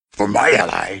For my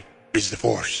ally is the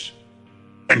Force.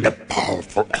 And a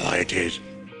powerful ally it is.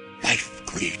 Life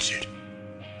creates it.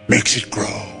 Makes it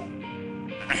grow.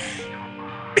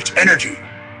 Its energy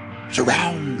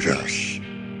surrounds us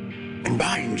and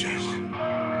binds us.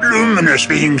 Luminous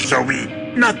beings so we,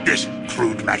 not this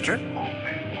crude matter.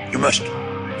 You must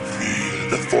feel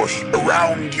the Force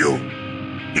around you.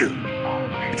 Here,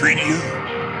 between you,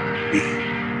 me,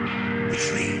 the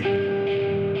tree,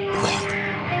 the rock,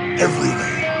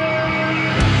 everywhere.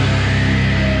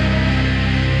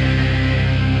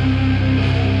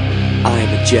 I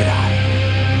am a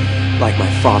Jedi, like my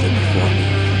father before me.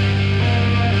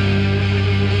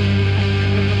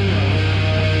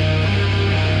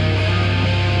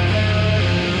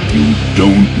 You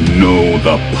don't know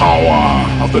the power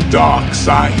of the dark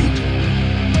side.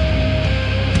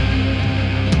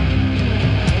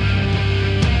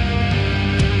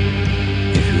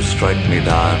 If you strike me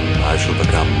down, I shall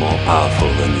become more powerful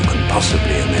than you can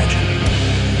possibly imagine.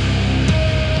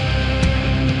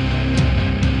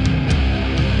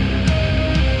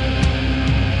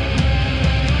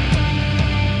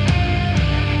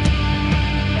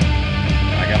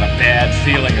 I got a bad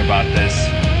feeling about this.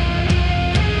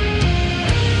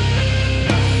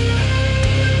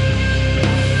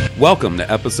 Welcome to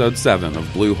episode 7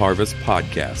 of Blue Harvest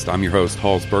Podcast. I'm your host,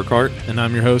 Halls Burkhart. And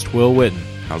I'm your host, Will Whitten.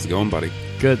 How's it going, buddy?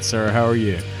 Good, sir. How are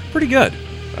you? Pretty good.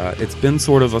 It's been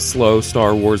sort of a slow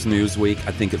Star Wars news week.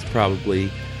 I think it's probably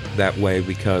that way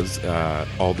because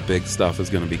all the big stuff is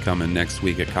going to be coming next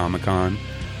week at Comic-Con.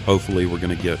 Hopefully we're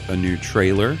going to get a new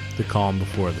trailer. The calm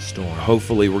before the storm.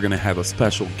 Hopefully we're going to have a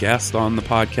special guest on the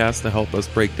podcast to help us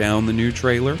break down the new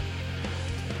trailer.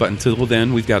 But until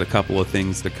then, we've got a couple of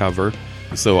things to cover.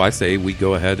 So I say we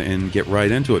go ahead and get right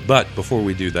into it. But before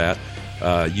we do that,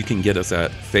 you can get us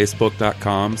at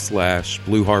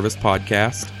facebook.com/Blue Harvest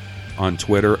Podcast, on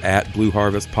Twitter at Blue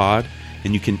Harvest Pod,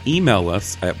 and you can email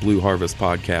us at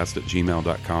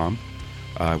blueharvestpodcast@gmail.com.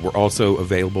 We're also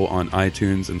available on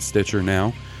iTunes and Stitcher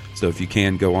now. So if you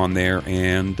can go on there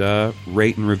and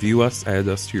rate and review us, add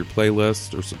us to your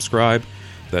playlist or subscribe,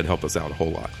 that'd help us out a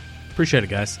whole lot. Appreciate it,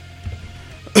 guys.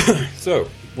 So,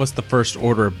 what's the first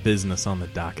order of business on the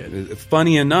docket?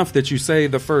 Funny enough that you say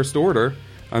the first order,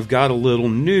 I've got a little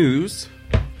news.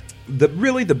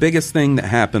 Really the biggest thing that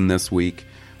happened this week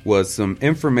was some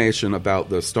information about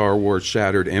the Star Wars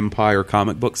Shattered Empire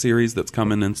comic book series that's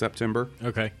coming in September.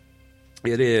 Okay.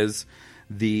 It is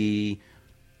the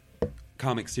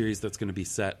comic series that's going to be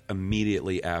set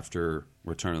immediately after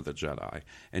Return of the Jedi.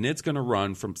 And it's going to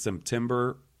run from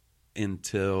September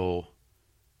until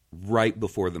right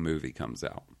before the movie comes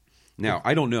out. Now,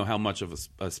 I don't know how much of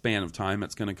a span of time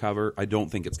it's going to cover. I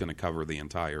don't think it's going to cover the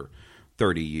entire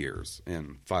 30 years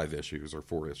in 5 issues or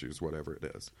 4 issues, whatever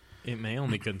it is. It may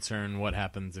only concern what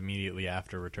happens immediately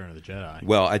after Return of the Jedi.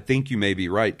 Well, I think you may be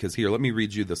right, because here, let me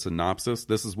read you the synopsis.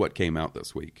 This is what came out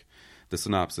this week. The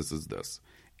synopsis is this.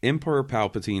 Emperor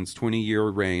Palpatine's 20-year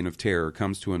reign of terror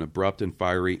comes to an abrupt and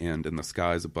fiery end in the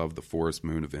skies above the forest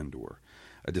moon of Endor.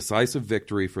 A decisive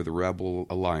victory for the Rebel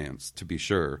Alliance, to be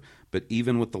sure, but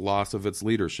even with the loss of its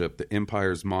leadership, the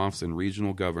Empire's Moffs and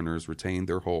regional governors retained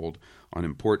their hold on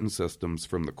important systems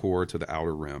from the core to the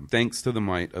outer rim, thanks to the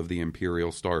might of the Imperial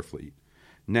Starfleet.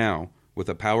 Now, with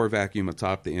a power vacuum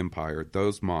atop the Empire,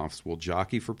 those Moffs will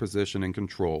jockey for position and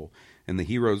control, and the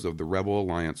heroes of the Rebel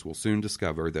Alliance will soon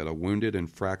discover that a wounded and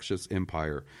fractious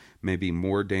Empire may be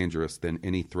more dangerous than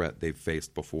any threat they've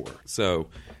faced before. So,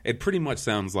 it pretty much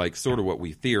sounds like sort of what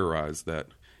we theorized, that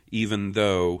even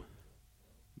though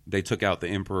they took out the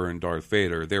Emperor and Darth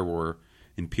Vader, there were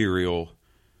Imperial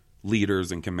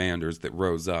leaders and commanders that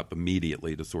rose up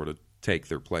immediately to sort of take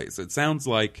their place. It sounds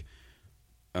like,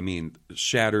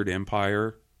 Shattered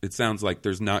Empire, it sounds like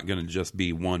there's not going to just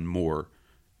be one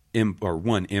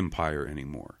empire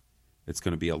anymore. It's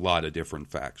going to be a lot of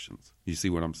different factions. You see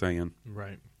what I'm saying?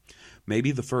 Right.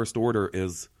 Maybe the First Order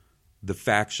is the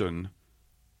faction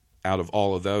out of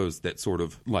all of those that sort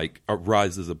of like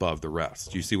rises above the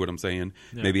rest. You see what I'm saying?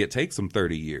 Yeah. Maybe it takes them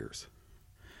 30 years.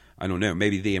 I don't know.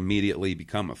 Maybe they immediately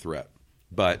become a threat.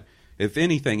 But if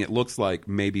anything, it looks like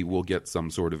maybe we'll get some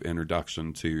sort of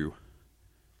introduction to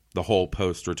the whole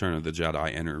post-Return of the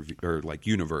Jedi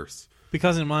universe.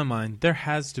 Because in my mind, there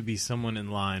has to be someone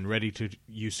in line ready to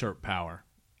usurp power.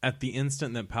 At the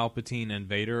instant that Palpatine and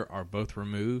Vader are both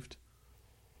removed,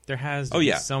 there has to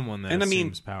be someone that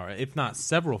assumes power. If not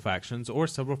several factions, or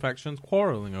several factions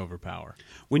quarreling over power.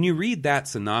 When you read that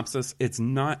synopsis, it's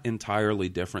not entirely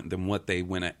different than what they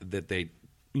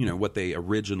what they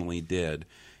originally did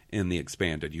in the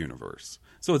expanded universe.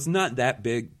 So it's not that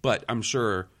big, but I'm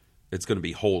sure it's going to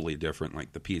be wholly different,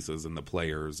 like the pieces and the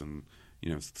players and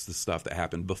it's the stuff that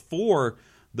happened before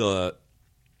the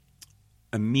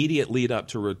immediate lead up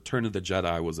to Return of the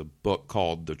Jedi was a book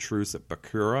called The Truce at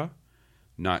Bakura.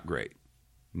 Not great.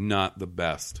 Not the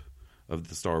best of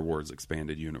the Star Wars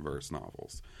Expanded Universe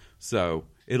novels. So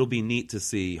it'll be neat to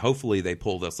see. Hopefully they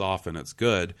pull this off and it's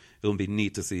good. It'll be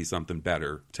neat to see something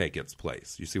better take its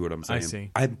place. You see what I'm saying? I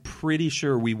see. I'm pretty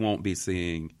sure we won't be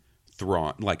seeing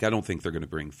Thrawn. Like, I don't think they're going to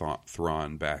bring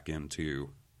Thrawn back into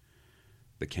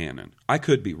the canon. I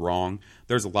could be wrong.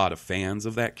 There's a lot of fans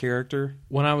of that character.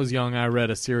 When I was young, I read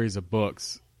a series of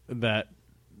books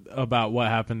about what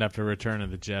happened after Return of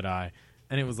the Jedi,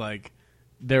 and it was like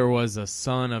there was a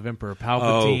son of Emperor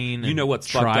Palpatine. Oh, you know what's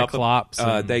Triclops.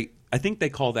 Fucked up? I think they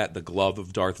call that the Glove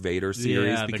of Darth Vader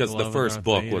series because the first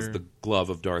book was the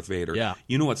Glove of Darth Vader. Yeah.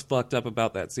 You know what's fucked up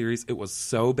about that series? It was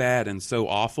so bad and so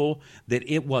awful that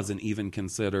it wasn't even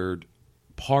considered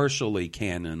partially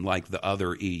canon like the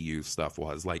other EU stuff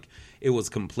was. Like, it was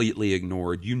completely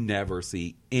ignored. You never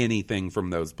see anything from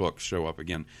those books show up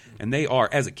again. And they are,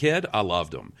 as a kid, I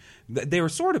loved them. They were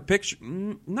sort of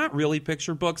not really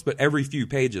picture books, but every few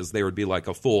pages there would be like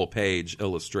a full page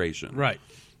illustration. Right.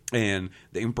 And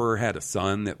the Emperor had a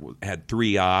son that had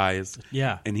 3 eyes.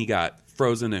 Yeah. And he got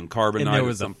frozen in carbonite. And there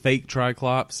was a fake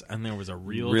Triclops, and there was a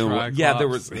real Triclops. Yeah, there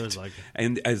was like,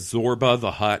 and as Zorba the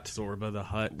Hutt.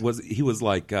 He was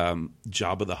like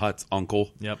Jabba the Hutt's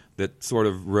uncle. Yep. That sort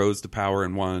of rose to power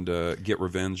and wanted to get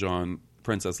revenge on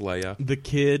Princess Leia. The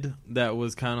kid that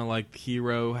was kind of like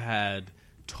Hero had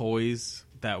toys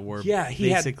that were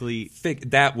basically...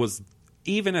 that was...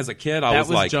 Even as a kid, I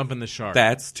was like, jumping the shark.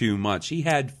 That's too much. He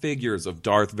had figures of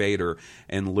Darth Vader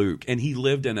and Luke, and he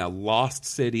lived in a lost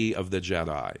city of the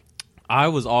Jedi. I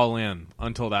was all in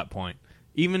until that point.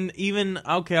 Even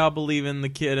okay, I'll believe in the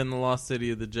kid in the lost city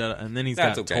of the Jedi, and then he's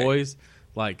got toys.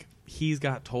 Like, he's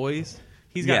got toys.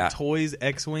 He's got toys,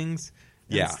 X-Wings,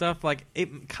 and stuff. Like, it.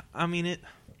 I mean, it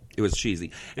was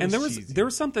cheesy. And there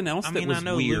was something else that was I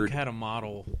know weird. Luke had a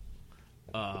model.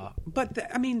 But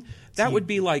that would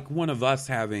be like one of us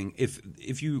having,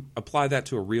 if you apply that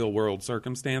to a real world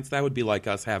circumstance, that would be like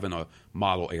us having a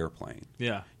model airplane.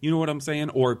 Yeah. You know what I'm saying?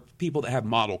 Or people that have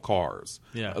model cars.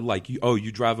 Yeah. Like,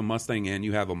 you drive a Mustang and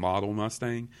you have a model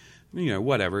Mustang.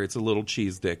 Whatever. It's a little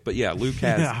cheese dick. But yeah, Luke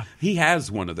has, he has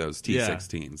one of those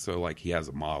T-16s. So like he has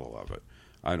a model of it.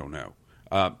 I don't know.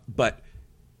 But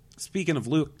speaking of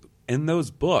Luke, in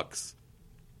those books,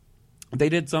 they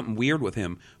did something weird with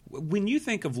him. When you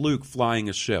think of Luke flying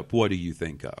a ship, what do you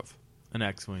think of? An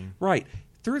X-Wing. Right.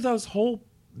 Through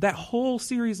that whole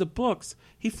series of books,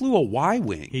 he flew a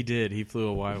Y-Wing. He did. He flew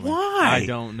a Y-Wing. Why? I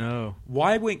don't know.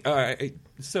 Y-Wing.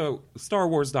 So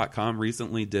StarWars.com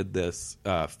recently did this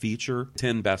feature,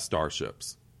 10 best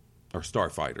starships or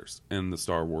starfighters in the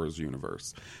Star Wars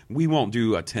universe. We won't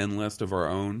do a 10 list of our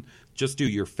own. Just do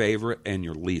your favorite and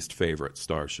your least favorite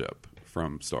starship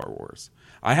from Star Wars.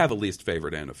 I have a least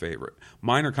favorite and a favorite.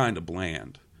 Mine are kind of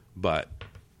bland, but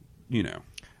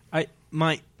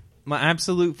my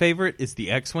absolute favorite is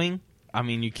the X-Wing. I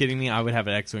mean, you kidding me? I would have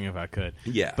an X-Wing if I could.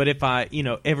 Yeah. But if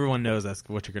everyone knows that's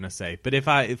what you're going to say. But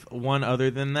if one other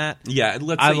than that, yeah,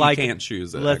 let's say you can't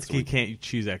choose X-Wing. You can't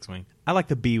choose X-Wing. I like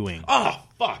the B-Wing. Oh,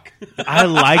 fuck. I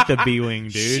like the B-Wing,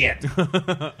 dude. Shit.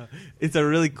 It's a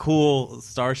really cool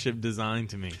starship design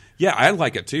to me. Yeah, I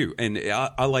like it too. And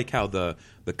I like how the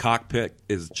cockpit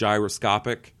is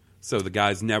gyroscopic. So the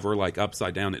guy's never like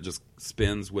upside down. It just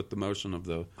spins with the motion of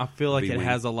the I feel like B-Wing. It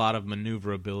has a lot of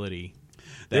maneuverability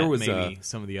that maybe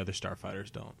some of the other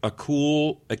starfighters don't. A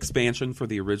cool expansion for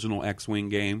the original X-Wing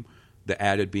game that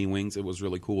added B-Wings. It was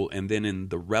really cool. And then in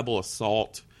the Rebel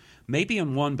Assault, maybe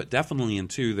in 1, but definitely in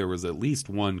 2, there was at least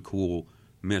one cool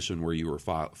mission where you were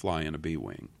flying a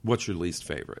B-Wing. What's your least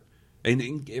favorite?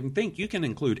 And think you can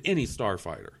include any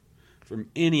starfighter from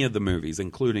any of the movies,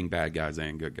 including bad guys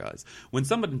and good guys. When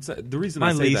someone said, the reason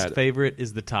I say that, my least favorite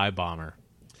is the TIE Bomber.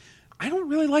 I don't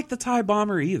really like the TIE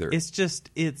Bomber either. It's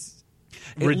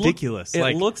ridiculous.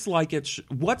 It looks like it's.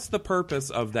 What's the purpose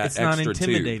of that? It's extra not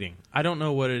intimidating. tube? I don't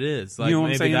know what it is. Like, you know what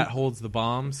maybe I'm saying? that holds the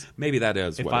bombs. Maybe that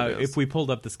is what it is. If we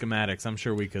pulled up the schematics, I'm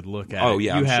sure we could look at it. Oh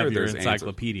yeah, you I'm have sure your there's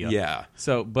encyclopedia. Answers. Yeah.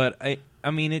 So, but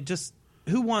I mean, it just.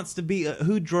 Who wants to be?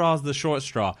 Who draws the short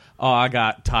straw? Oh, I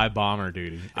got TIE Bomber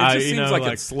duty. It just seems like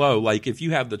it's slow. Like if you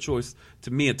have the choice,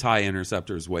 to me, a TIE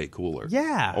Interceptor is way cooler.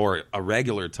 Yeah. Or a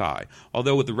regular TIE.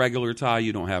 Although with the regular TIE,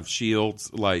 you don't have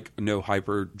shields, like no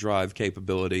hyperdrive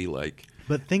capability. Like,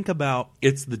 but think about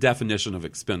it's the definition of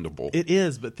expendable. It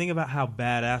is, but think about how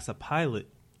badass a pilot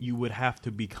you would have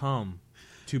to become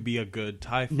to be a good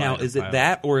TIE fighter. Now, is it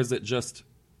that, or is it just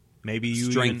maybe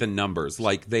strength in numbers?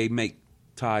 Like they make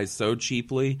TIEs so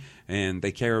cheaply, and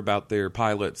they care about their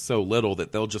pilots so little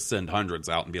that they'll just send hundreds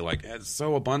out and be like,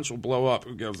 so a bunch will blow up.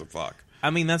 Who gives a fuck? I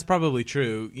mean, that's probably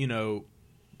true.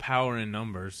 Power in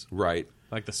numbers. Right.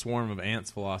 Like the swarm of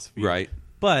ants philosophy. Right.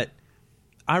 But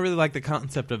I really like the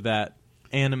concept of that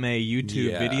anime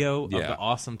YouTube video of the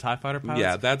awesome TIE fighter pilots.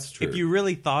 Yeah, that's true. If you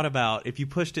really thought about, if you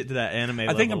pushed it to that anime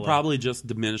level. I think I'm probably just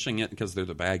diminishing it because they're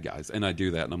the bad guys. And I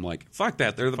do that, and I'm like, fuck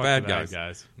that, they're the bad guys.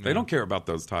 No. They don't care about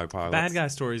those TIE pilots. Bad guy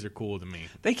stories are cool to me.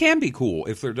 They can be cool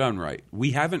if they're done right.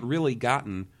 We haven't really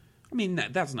gotten... I mean,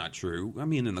 that's not true. I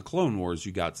mean, in the Clone Wars,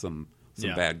 you got some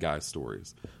bad guy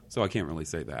stories. So I can't really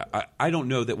say that. I don't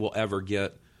know that we'll ever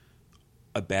get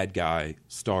a bad guy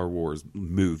Star Wars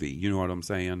movie. You know what I'm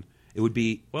saying? It would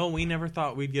be... Well, we never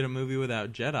thought we'd get a movie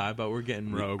without Jedi, but we're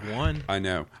getting Rogue One. I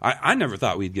know. I never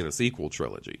thought we'd get a sequel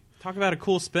trilogy. Talk about a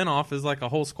cool spinoff is like a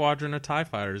whole squadron of TIE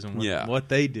fighters and what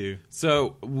they do.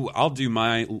 So I'll do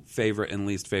my favorite and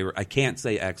least favorite. I can't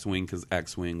say X-Wing because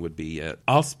X-Wing would be it.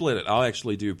 I'll split it. I'll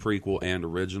actually do prequel and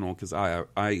original because I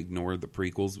ignore the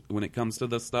prequels when it comes to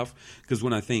this stuff. Because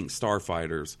when I think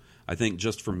Starfighters, I think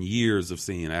just from years of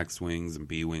seeing X-Wings and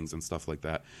B-Wings and stuff like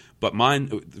that. But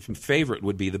mine favorite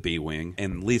would be the B-Wing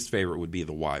and least favorite would be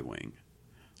the Y-Wing.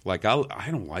 Like,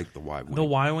 I don't like the Y-Wing. The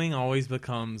Y-Wing always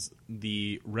becomes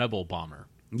the rebel bomber.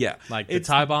 Yeah. Like, the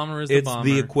TIE bomber is the bomber.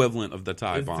 It's the equivalent of the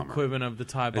TIE bomber. It's the equivalent of the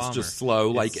TIE bomber. It's just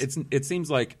slow. It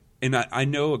seems like, and I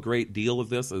know a great deal of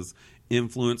this is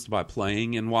influenced by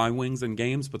playing in Y-Wings in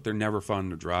games, but they're never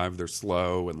fun to drive. They're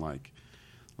slow, and like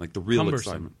the real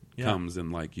excitement comes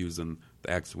in, like, using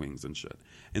the X-Wings and shit.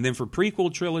 And then for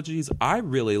prequel trilogies, I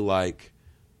really like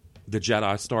the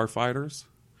Jedi Starfighters.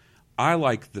 I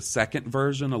like the second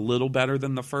version a little better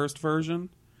than the first version.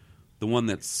 The one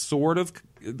that's sort of...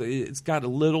 It's got a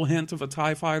little hint of a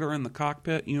TIE fighter in the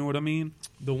cockpit. You know what I mean?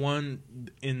 The one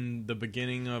in the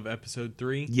beginning of Episode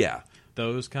 3? Yeah.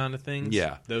 Those kind of things?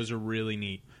 Yeah. Those are really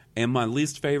neat. And my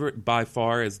least favorite, by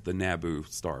far, is the Naboo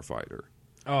Starfighter.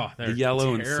 Oh, they're the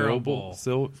yellow terrible. and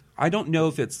silver. I don't know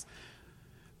if it's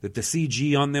that the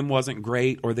CG on them wasn't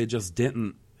great or they just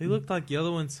didn't... They looked like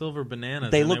yellow and silver bananas,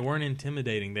 they weren't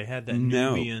intimidating. They had that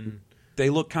Nubian...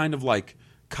 They look kind of like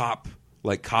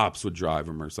cops would drive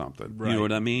them or something. Right. You know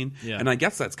what I mean? Yeah. And I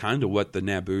guess that's kind of what the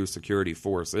Naboo security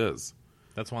force is.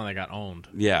 That's why they got owned.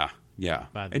 Yeah.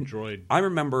 By the droid. I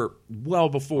remember well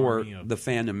before the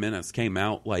Phantom Menace came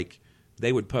out, like,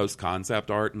 they would post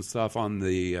concept art and stuff on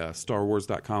the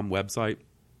StarWars.com website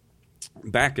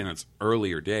back in its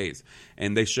earlier days.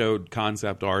 And they showed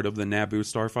concept art of the Naboo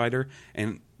Starfighter,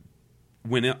 and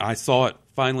when I saw it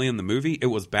finally in the movie, it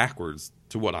was backwards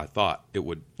to what I thought it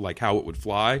would, like how it would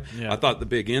fly. Yeah. I thought the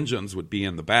big engines would be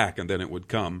in the back and then it would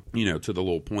come, to the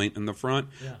little point in the front.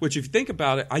 Yeah. Which, if you think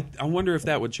about it, I wonder if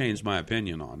that would change my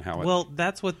opinion on how it... Well,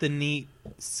 that's what the neat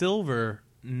silver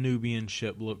Nubian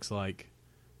ship looks like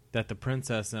that the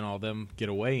princess and all them get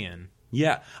away in.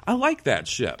 Yeah, I like that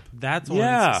ship. That's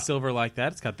one silver like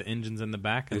that. It's got the engines in the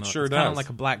back. And sure does. It's kind of like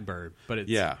a Blackbird, but it's...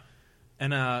 Yeah.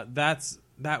 And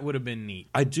that would have been neat.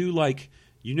 I do like,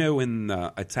 in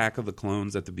Attack of the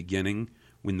Clones at the beginning,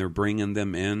 when they're bringing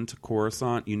them into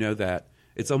Coruscant, that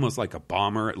it's almost like a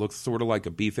bomber. It looks sort of like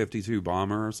a B-52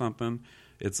 bomber or something.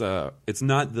 It's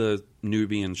not the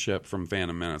Nubian ship from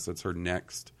Phantom Menace. It's her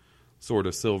next sort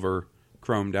of silver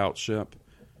chromed out ship.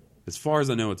 As far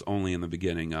as I know, it's only in the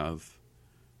beginning of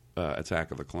Attack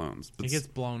of the Clones. But it gets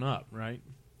blown up, right?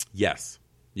 Yes.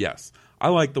 I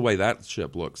like the way that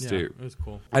ship looks, too. It was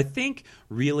cool. I think,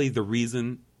 really, the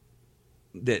reason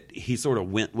that he sort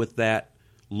of went with that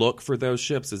look for those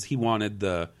ships is he wanted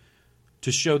to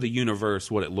show the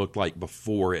universe what it looked like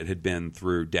before it had been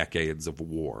through decades of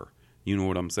war. You know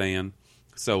what I'm saying?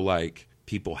 So, like,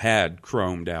 people had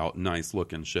chromed out,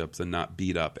 nice-looking ships and not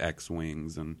beat-up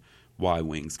X-Wings and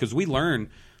Y-Wings. Because we learn,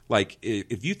 like,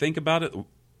 if you think about it...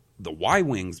 The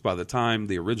Y-Wings, by the time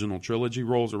the original trilogy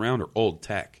rolls around, are old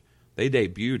tech. They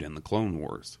debuted in the Clone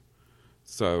Wars.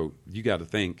 So you got to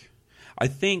think. I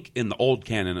think in the old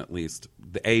canon, at least,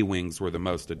 the A-Wings were the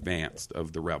most advanced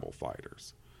of the Rebel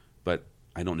fighters. But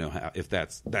I don't know if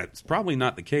that's probably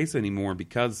not the case anymore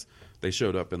because they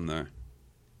showed up in the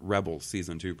Rebel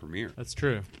Season 2 premiere. That's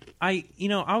true. I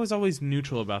was always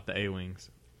neutral about the A-Wings.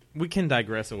 We can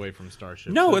digress away from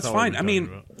starships. No, it's fine. I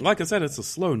mean, like I said, it's a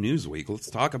slow news week. Let's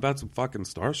talk about some fucking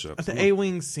starships. The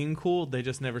A-Wings seem cool. They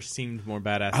just never seemed more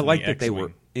badass I like that they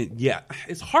were... Yeah,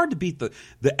 it's hard to beat the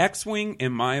X-Wing,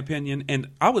 in my opinion. And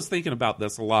I was thinking about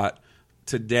this a lot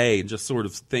today, just sort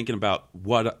of thinking about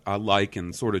what I like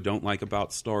and sort of don't like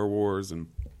about Star Wars and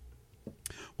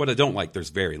What I don't like,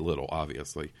 there's very little,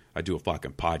 obviously. I do a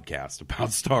fucking podcast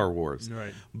about Star Wars.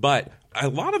 Right. But a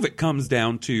lot of it comes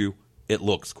down to it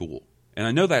looks cool. And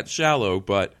I know that's shallow,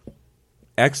 but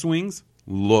X-Wings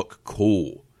look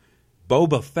cool.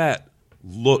 Boba Fett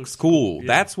looks cool. Yeah.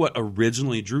 That's what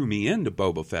originally drew me into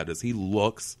Boba Fett, is he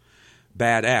looks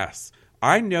badass.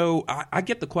 I know, I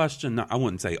get the question, I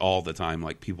wouldn't say all the time,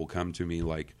 like people come to me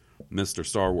like Mr.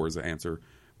 Star Wars answer,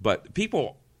 but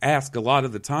people ask a lot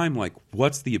of the time, like,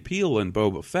 what's the appeal in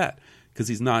Boba Fett? Because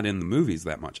he's not in the movies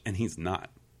that much, and he's not.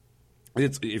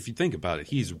 If you think about it,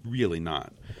 he's really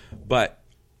not. But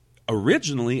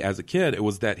originally, as a kid, it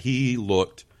was that he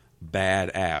looked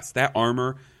badass. That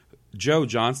armor, Joe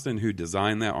Johnston, who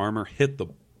designed that armor, hit the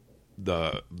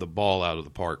ball out of the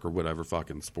park, or whatever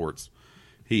fucking sports.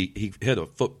 He hit a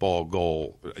football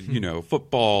goal,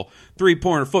 football,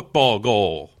 3-pointer football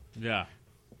goal. Yeah.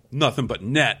 Nothing but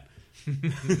net.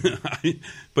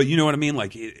 But you know what I mean?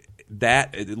 Like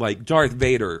Darth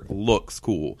Vader looks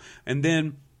cool. And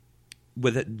then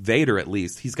with Vader, at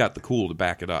least, he's got the cool to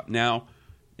back it up. Now,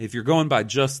 if you're going by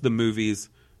just the movies,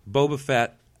 Boba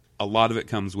Fett, a lot of it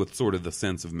comes with sort of the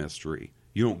sense of mystery.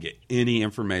 You don't get any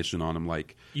information on him,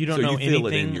 like you don't know feel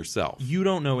anything, it in yourself. You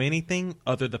don't know anything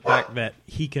other than the fact that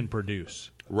he can produce.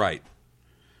 Right.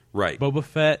 Boba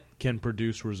Fett can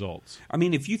produce results. I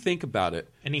mean, if you think about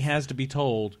it, and he has to be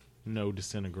told no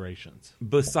disintegrations.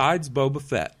 Besides Boba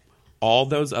Fett, all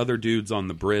those other dudes on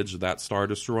the bridge of that Star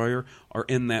Destroyer are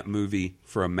in that movie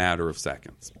for a matter of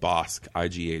seconds. Bossk,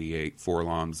 IG-88,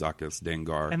 4-LOM, Zuckuss,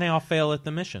 Dengar, and they all fail at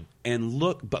the mission. And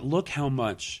look how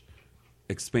much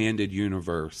expanded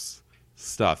universe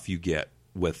stuff you get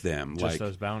with them. Just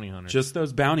those bounty hunters. Just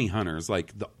those bounty hunters.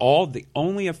 Like the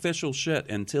only official shit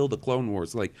until the Clone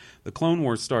Wars. Like the Clone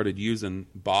Wars started using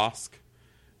Bossk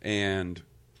and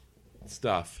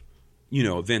stuff,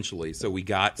 eventually. So we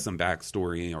got some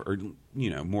backstory or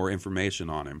more information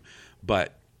on him.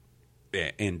 But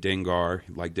and Dengar,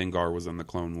 like Dengar was in the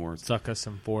Clone Wars. Zuckuss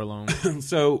and 4-LOM.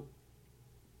 So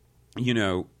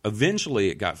eventually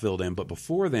it got filled in, but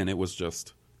before then it was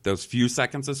just those few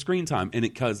seconds of screen time, and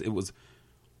because it was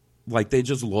like they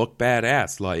just look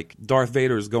badass. Like Darth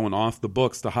Vader is going off the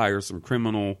books to hire some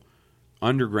criminal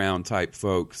underground type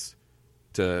folks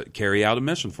to carry out a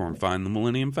mission for him, find the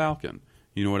Millennium Falcon.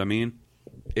 You know what I mean?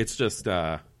 It's just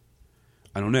I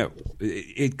don't know.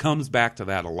 It comes back to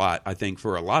that a lot. I think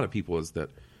for a lot of people is that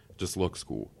it just looks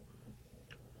cool.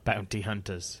 Bounty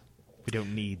hunters. We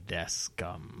don't need that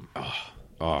scum.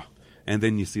 Oh. And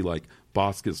then you see like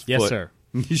Bosk's foot. Yes, sir.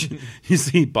 You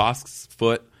see Bosk's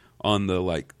foot on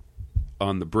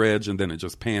the bridge, and then it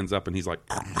just pans up, and he's like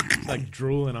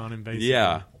drooling on him, basically.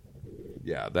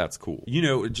 Yeah, that's cool.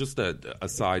 Just a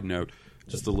side note,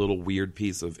 just a little weird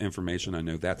piece of information I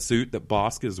know. That suit that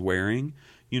Bossk is wearing,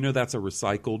 that's a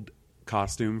recycled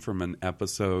costume from an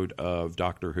episode of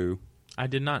Doctor Who. I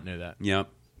did not know that. Yep.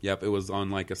 It was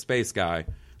on like a space guy.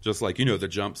 Just like, the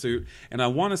jumpsuit. And I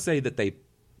want to say that they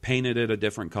painted it a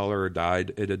different color or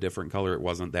dyed it a different color. It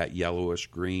wasn't that yellowish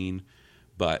green.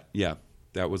 But, yeah,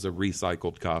 that was a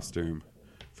recycled costume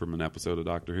from an episode of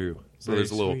Doctor Who. So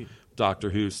there's a little Doctor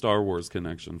Who Star Wars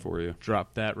connection for you.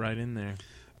 Drop that right in there.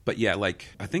 But, yeah,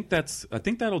 I think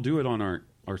that'll do it on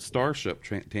our Starship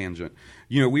tangent.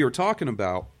 We were talking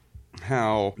about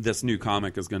how this new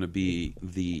comic is going to be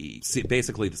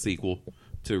basically the sequel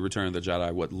to Return of the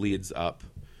Jedi, what leads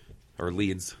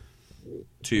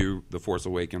to The Force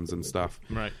Awakens and stuff.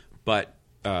 Right. But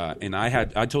and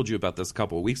I told you about this a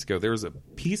couple of weeks ago. There was a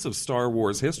piece of Star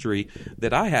Wars history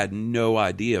that I had no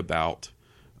idea about,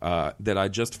 that I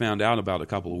just found out about a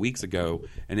couple of weeks ago,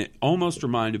 and it almost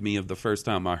reminded me of the first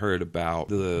time I heard about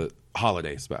the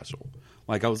holiday special.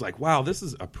 Like I was like, wow, this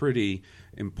is a pretty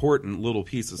important little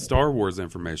piece of Star Wars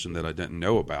information that I didn't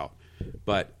know about.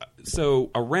 But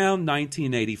so around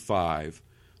 1985,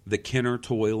 the Kenner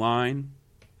toy line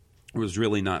was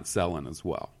really not selling as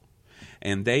well.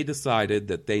 And they decided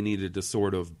that they needed to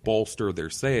sort of bolster their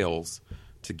sales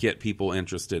to get people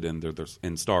interested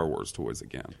in Star Wars toys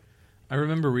again. I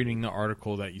remember reading the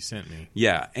article that you sent me.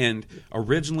 Yeah, and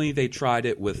originally they tried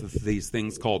it with these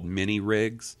things called mini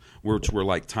rigs, which were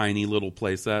like tiny little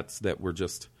play sets that were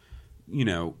just,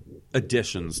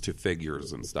 additions to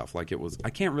figures and stuff. Like it was, I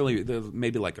can't really,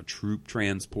 maybe like a troop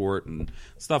transport and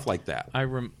stuff like that. I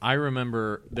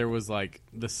remember there was like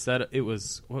the set, it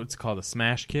was, what's it called, a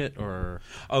smash kit or?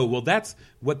 Oh, well that's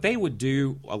what they would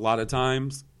do a lot of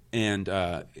times. And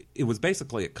it was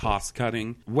basically a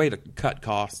cost-cutting way to cut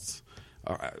costs.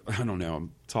 I don't know.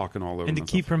 I'm talking all over. And to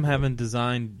keep from having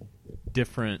designed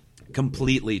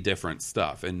completely different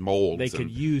stuff and molds. They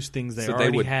could use things they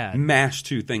already had. Mash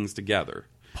two things together.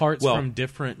 parts from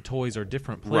different toys or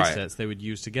different playsets they would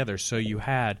use together. So you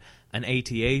had an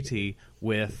AT-AT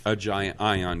with a giant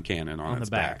ion cannon on its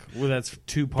back. Well, that's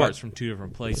two parts from two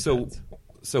different playsets.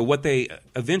 So what they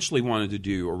eventually wanted to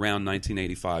do around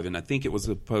 1985, and I think it was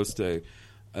supposed to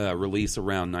release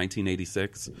around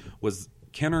 1986, was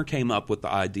Kenner came up with the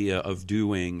idea of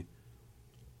doing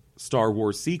Star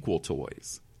Wars sequel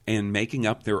toys and making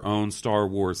up their own Star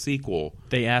Wars sequel.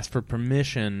 They asked for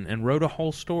permission and wrote a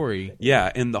whole story.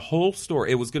 Yeah, and the whole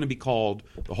story, it was going to be called,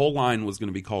 the whole line was going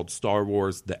to be called Star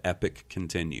Wars The Epic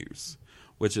Continues,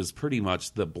 which is pretty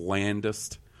much the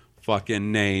blandest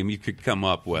fucking name you could come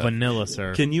up with. Vanilla,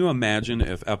 sir. Can you imagine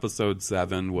if Episode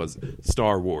 7 was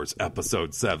Star Wars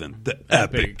Episode 7 The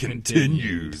Epic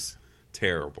Continues?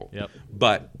 Terrible. Yep.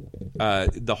 But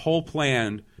the whole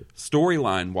plan,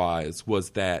 storyline-wise,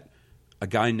 was that a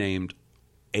guy named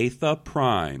Atha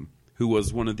Prime, who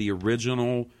was one of the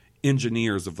original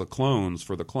engineers of the clones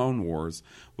for the Clone Wars,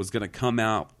 was going to come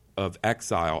out of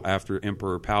exile after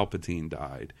Emperor Palpatine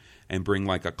died and bring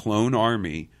like a clone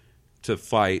army to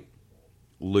fight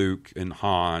Luke and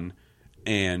Han,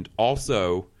 and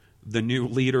also the new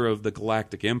leader of the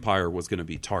Galactic Empire was going to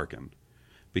be Tarkin,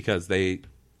 because they,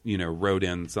 wrote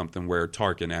in something where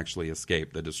Tarkin actually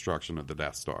escaped the destruction of the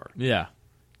Death Star. Yeah,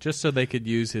 just so they could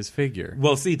use his figure.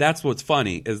 Well, see, that's what's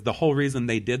funny, is the whole reason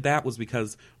they did that was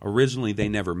because originally they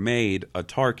never made a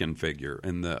Tarkin figure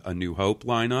in the A New Hope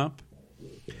lineup,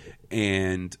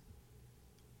 and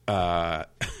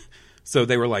so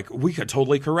they were like, we could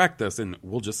totally correct this, and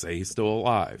we'll just say he's still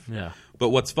alive. Yeah. But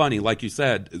what's funny, like you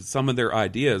said, some of their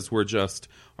ideas were just,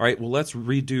 all right, well, let's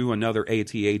redo another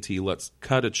AT-AT. Let's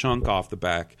cut a chunk off the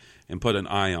back and put an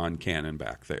ion cannon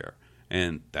back there.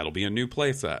 And that'll be a new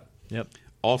playset. Yep.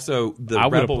 Also, I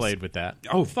would have played with that.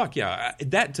 Oh, fuck yeah.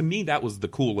 That, to me, that was the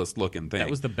coolest looking thing. That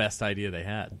was the best idea they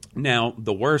had. Now,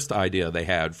 the worst idea they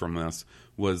had from this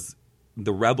was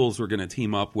the Rebels were going to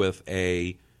team up with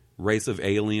a race of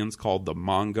aliens called the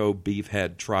Mongo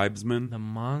Beefhead Tribesmen. The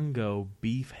Mongo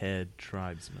Beefhead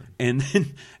Tribesmen.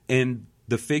 And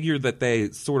the figure that they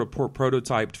sort of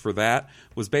prototyped for that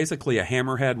was basically a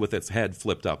hammerhead with its head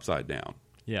flipped upside down.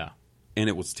 Yeah. And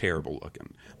it was terrible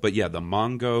looking. But yeah, the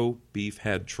Mongo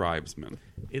Beefhead Tribesmen.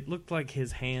 It looked like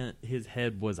his head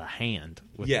was a hand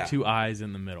with 2 eyes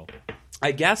in the middle.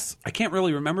 I guess, I can't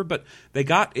really remember, but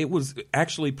it was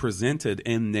actually presented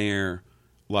in their,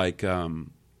 like,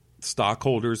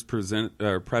 stockholders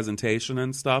presentation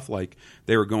and stuff. Like,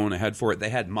 they were going ahead for it. They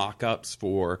had mock-ups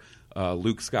for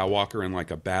Luke Skywalker in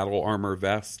like a battle armor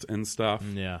vest and stuff.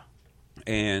 Yeah.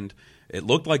 And it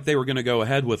looked like they were going to go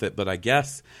ahead with it, but I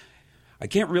guess I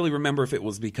can't really remember if it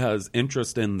was because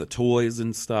interest in the toys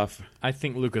and stuff. I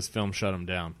think Lucasfilm shut them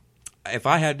down. If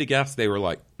I had to guess, they were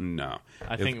like, no.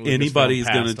 I think if anybody's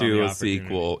going to do a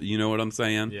sequel, you know what I'm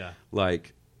saying? Yeah.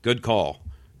 Like, good call.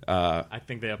 I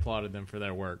think they applauded them for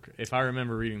their work. If I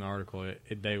remember reading the article,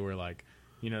 they were like,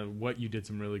 what, you did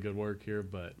some really good work here,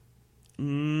 but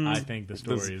I think the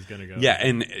story is going to go. Yeah,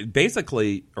 and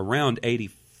basically around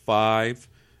 85,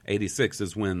 86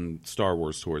 is when Star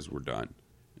Wars toys were done.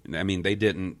 I mean, they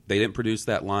didn't produce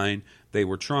that line. They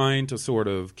were trying to sort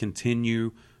of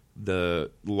continue the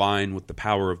line with the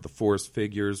Power of the Force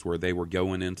figures, where they were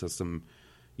going into some,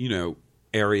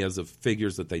 areas of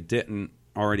figures that they didn't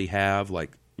already have,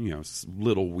 like,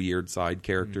 little weird side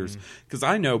characters. Because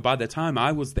I know by the time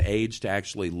I was the age to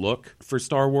actually look for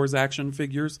Star Wars action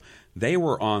figures, they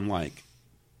were on, like,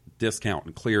 discount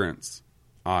and clearance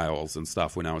aisles and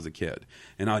stuff when I was a kid.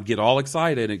 And I'd get all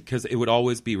excited because it would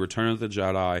always be Return of the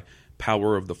Jedi,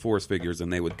 Power of the Force figures,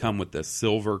 and they would come with this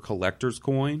silver collector's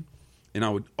coin. And I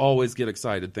would always get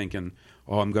excited thinking,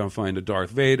 oh, I'm going to find a Darth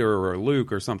Vader or a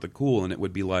Luke or something cool. And it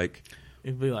would be like...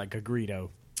 It'd be like a Greedo.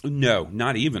 No,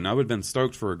 not even. I would have been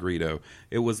stoked for a Greedo.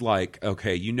 It was like,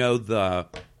 okay, the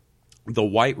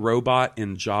white robot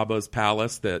in Jabba's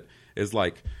palace that is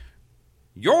like,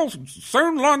 you'll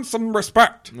soon learn some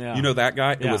respect. Yeah. You know that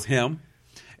guy? Yeah. It was him.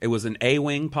 It was an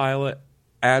A-Wing pilot,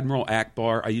 Admiral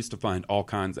Akbar. I used to find all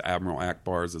kinds of Admiral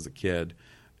Akbars as a kid.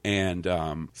 And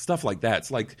stuff like that. It's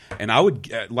like, and I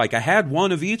would, I had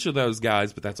one of each of those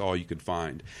guys, but that's all you could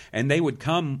find. And they would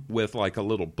come with like a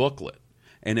little booklet.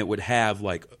 And it would have,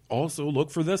 like, also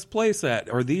look for this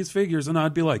playset or these figures. And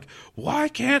I'd be like, why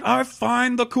can't I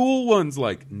find the cool ones?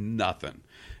 Like, nothing.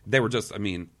 They were just,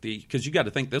 because you got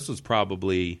to think this was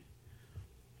probably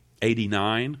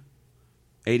 89,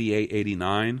 88,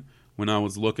 89 when I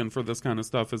was looking for this kind of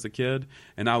stuff as a kid.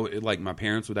 And I would, like, my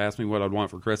parents would ask me what I'd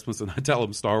want for Christmas. And I'd tell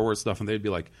them Star Wars stuff. And they'd be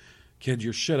like, kid,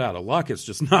 you're shit out of luck. It's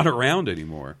just not around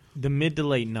anymore. The mid to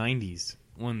late 90s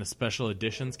when the special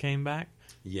editions came back.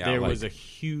 Yeah, there was a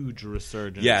huge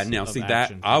resurgence. Yeah, now see that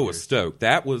figures. I was stoked.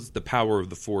 That was the Power of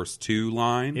the Force 2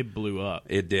 line. It blew up.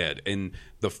 It did. And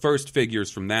the first figures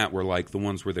from that were like the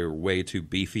ones where they were way too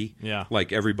beefy. Yeah.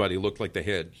 Like everybody looked like they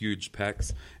had huge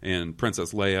pecs, and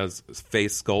Princess Leia's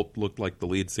face sculpt looked like the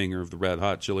lead singer of the Red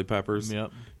Hot Chili Peppers.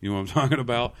 Yep. You know what I'm talking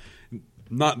about?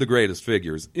 Not the greatest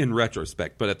figures in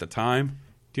retrospect, but at the time,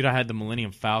 dude, I had the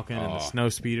Millennium Falcon and the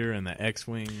Snowspeeder and the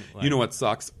X-Wing. You know what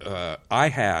sucks? I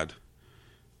had...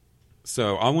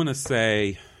 So I want to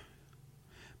say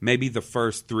maybe the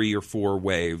first 3 or 4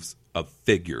 waves of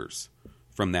figures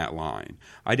from that line.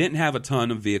 I didn't have a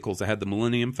ton of vehicles. I had the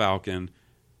Millennium Falcon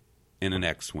and an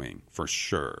X-Wing for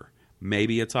sure.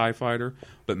 Maybe a TIE Fighter,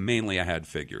 but mainly I had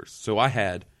figures. So I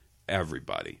had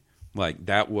everybody. Like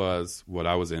that was what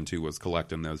I was into, was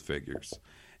collecting those figures.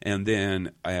 And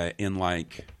then in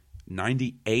like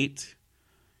 98,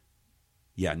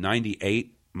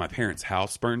 my parents'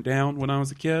 house burned down when I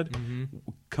was a kid. Mm-hmm.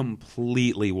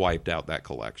 Completely wiped out that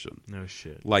collection. No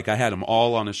shit. Like I had them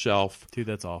all on a shelf. Dude,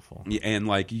 that's awful. And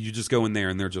like you just go in there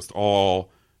and they're just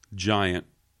all giant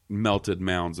melted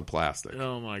mounds of plastic.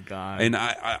 Oh my God. And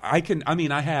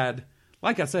I had,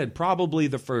 like I said, probably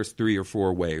the first 3 or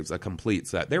 4 waves, a complete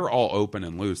set. They were all open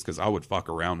and loose because I would fuck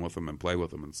around with them and play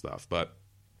with them and stuff. But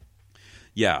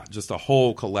yeah, just a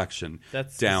whole collection down the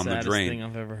drain. That's the saddest thing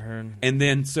I've ever heard. And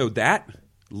then so that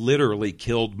literally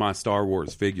killed my Star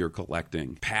Wars figure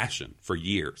collecting passion for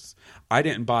years. I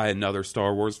didn't buy another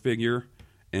Star Wars figure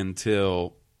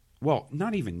until, well,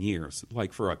 not even years,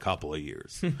 like for a couple of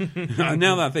years.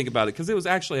 Now that I think about it, because it was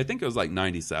actually, I think it was like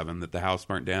 97 that the house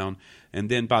burnt down. And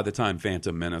then by the time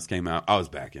Phantom Menace came out, I was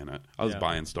back in it. I was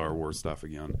buying Star Wars stuff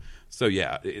again. So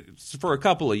yeah, for a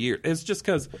couple of years. It's just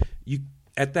because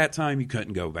at that time, you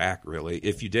couldn't go back, really.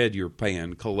 If you did, you're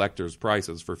paying collector's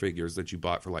prices for figures that you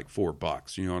bought for like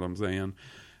 $4. You know what I'm saying?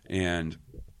 And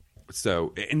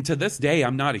so, and to this day,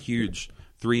 I'm not a huge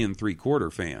 3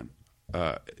 3/4 fan.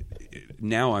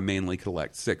 Now I mainly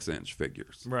collect 6-inch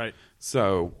figures. Right.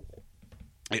 So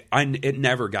it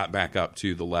never got back up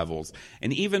to the levels.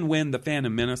 And even when the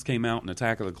Phantom Menace came out and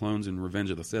Attack of the Clones and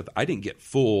Revenge of the Sith, I didn't get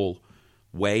full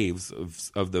waves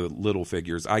of the little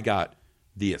figures. I got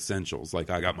the essentials. Like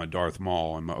I got my Darth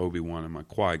Maul and my Obi-Wan and my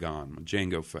Qui-Gon, my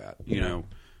Jango Fett, you know,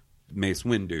 Mace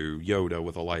Windu, Yoda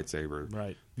with a lightsaber.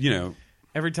 Right. You know.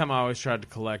 Every time I always tried to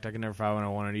collect, I could never find what I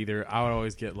wanted either. I would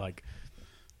always get like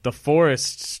the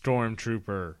Forest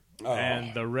Stormtrooper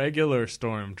and the regular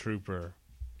Stormtrooper.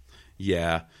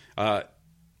 Yeah.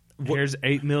 Here's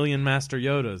 8 million Master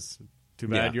Yodas. Too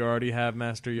bad you already have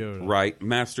Master Yoda. Right,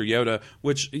 Master Yoda,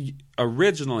 which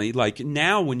originally, like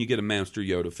now when you get a Master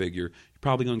Yoda figure, you're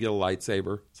probably going to get a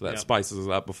lightsaber, so that spices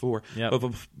it up before. Yep.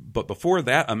 But before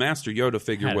that, a Master Yoda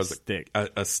figure had was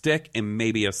a stick and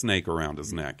maybe a snake around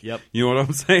his neck. Yep. You know what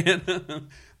I'm saying?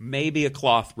 Maybe a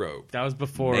cloth robe. That was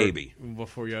before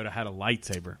Yoda had a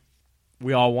lightsaber.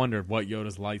 We all wondered what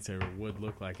Yoda's lightsaber would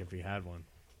look like if he had one.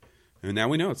 And now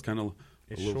we know it's kind of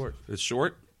short. It's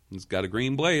short. It's got a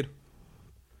green blade.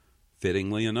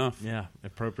 Fittingly enough. Yeah,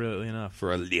 appropriately enough.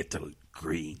 For a little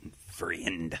green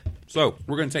friend. So,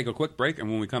 we're going to take a quick break, and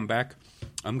when we come back,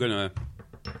 I'm going to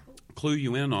clue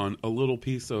you in on a little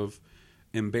piece of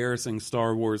embarrassing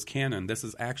Star Wars canon. This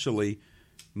is actually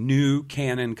new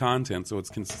canon content, so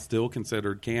it's still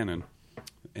considered canon,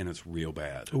 and it's real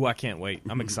bad. Ooh, I can't wait.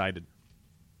 I'm excited.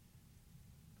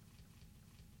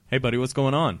 Hey, buddy, what's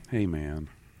going on? Hey, man.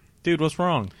 Dude, what's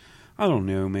wrong? I don't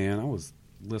know, man. I was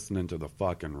listening to the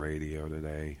fucking radio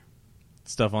today.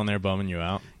 Stuff on there bumming you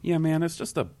out? Yeah, man, it's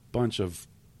just a bunch of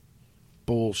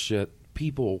bullshit.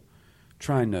 People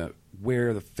trying to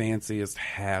wear the fanciest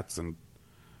hats and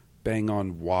bang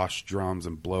on wash drums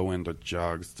and blow into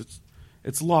jugs.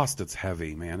 It's lost its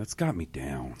heavy, man. It's got me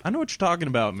down. I know what you're talking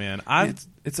about, man.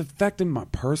 It's affecting my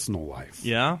personal life.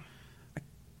 Yeah?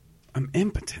 I'm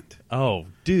impotent. Oh,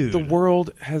 dude. The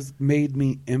world has made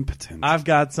me impotent. I've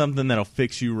got something that'll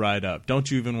fix you right up.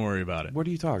 Don't you even worry about it. What are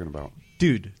you talking about?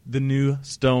 Dude, the new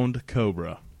Stoned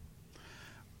Cobra.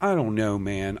 I don't know,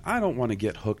 man. I don't want to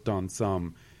get hooked on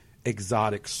some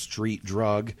exotic street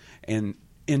drug and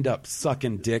end up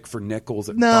sucking dick for nickels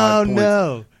at 5 points.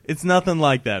 No. It's nothing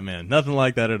like that, man. Nothing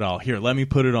like that at all. Here, let me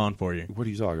put it on for you. What are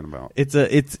you talking about? It's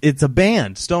a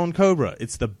band, Stoned Cobra.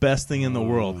 It's the best thing in the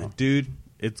world. Dude,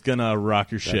 it's going to rock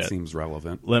your shit. That seems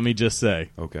relevant. Let me just say.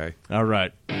 Okay. All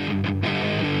right.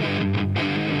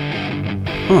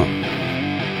 Huh.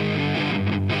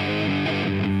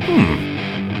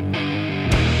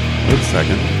 Wait a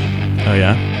second. Oh,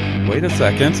 yeah? Wait a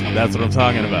second. That's what I'm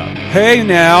talking about. Hey,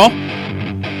 now.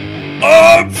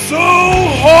 I'm so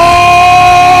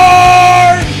hard!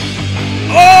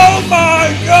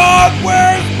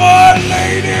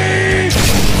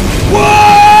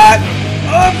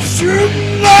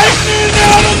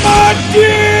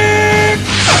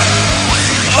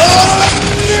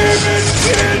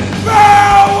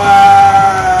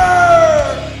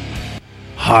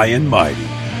 High and Mighty,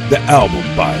 the album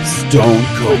by Stone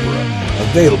Cobra,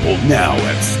 available now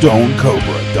at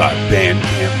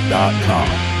stonecobra.bandcamp.com.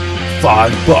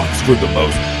 $5 for the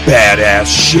most badass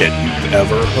shit you've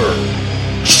ever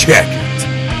heard. Check it.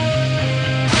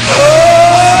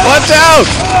 Watch out!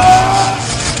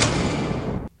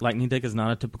 Lightning Dick is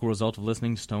not a typical result of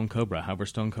listening to Stone Cobra. However,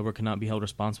 Stone Cobra cannot be held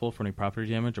responsible for any property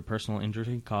damage or personal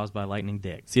injury caused by Lightning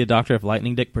Dick. See a doctor if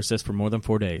Lightning Dick persists for more than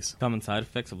 4 days. Common side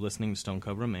effects of listening to Stone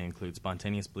Cobra may include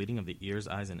spontaneous bleeding of the ears,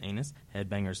 eyes, and anus,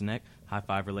 headbanger's neck,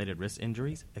 high-five-related wrist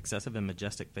injuries, excessive and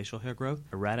majestic facial hair growth,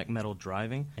 erratic metal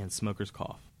driving, and smoker's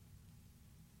cough.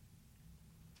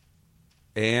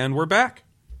 And we're back.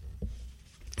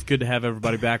 It's good to have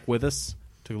everybody back with us.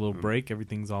 Took a little break.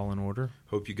 Everything's all in order.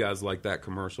 Hope you guys like that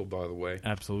commercial, by the way.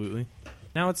 Absolutely.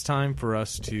 Now it's time for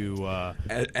us to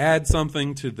add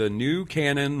something to the new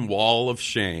canon wall of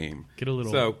shame. Get a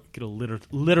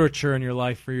literature in your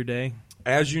life for your day.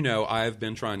 As you know, I've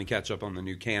been trying to catch up on the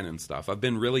new canon stuff. I've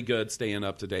been really good staying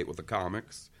up to date with the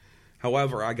comics.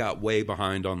 However, I got way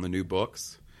behind on the new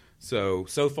books. So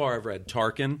far I've read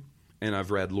Tarkin and I've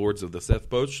read Lords of the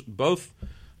Sith, both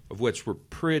of which were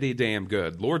pretty damn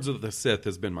good. Lords of the Sith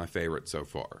has been my favorite so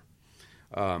far.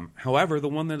 However, the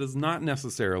one that is not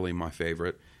necessarily my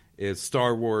favorite is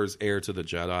Star Wars Heir to the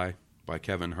Jedi by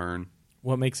Kevin Hearn.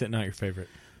 What makes it not your favorite?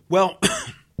 Well,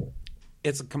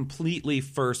 it's a completely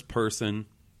first-person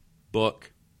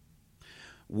book,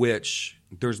 which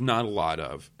there's not a lot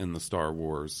of in the Star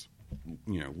Wars,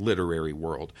 literary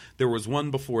world. There was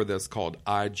one before this called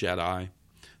I, Jedi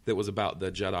that was about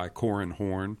the Jedi Corran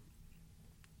Horn.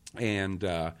 And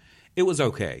it was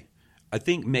okay. I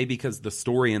think maybe because the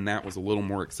story in that was a little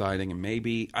more exciting, and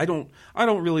maybe I don't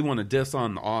really want to diss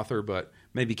on the author, but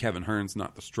maybe Kevin Hearn's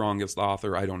not the strongest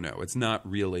author. I don't know. It's not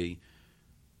really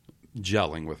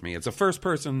gelling with me. It's a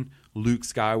first-person Luke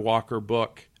Skywalker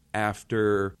book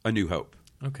after A New Hope.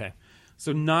 Okay.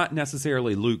 So not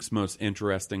necessarily Luke's most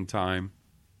interesting time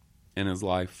in his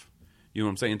life. You know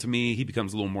what I'm saying? To me, he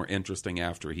becomes a little more interesting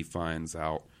after he finds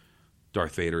out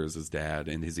Darth Vader is his dad,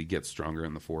 and as he gets stronger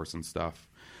in the Force and stuff.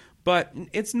 But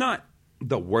it's not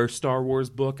the worst Star Wars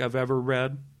book I've ever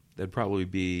read. That'd probably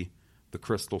be The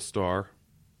Crystal Star,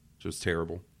 which was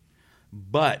terrible.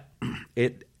 But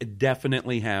it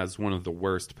definitely has one of the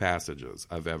worst passages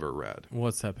I've ever read.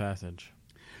 What's that passage?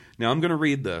 Now, I'm going to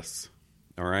read this,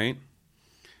 all right?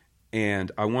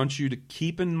 And I want you to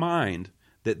keep in mind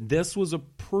that this was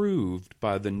approved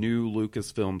by the new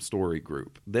Lucasfilm Story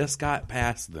Group. This got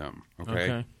past them,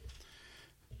 okay?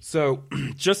 So,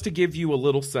 just to give you a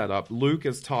little setup, Luke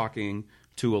is talking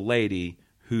to a lady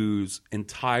whose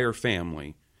entire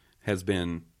family has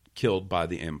been killed by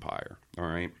the Empire, all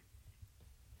right?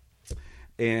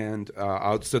 And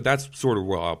so that's sort of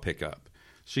where I'll pick up.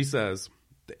 She says,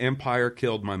 "The Empire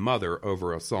killed my mother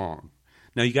over a song."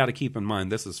 Now, you got to keep in mind,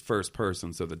 this is first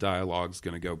person, so the dialogue's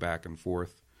going to go back and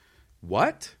forth.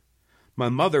 "What? My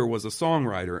mother was a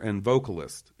songwriter and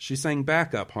vocalist. She sang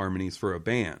backup harmonies for a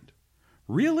band."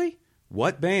 "Really?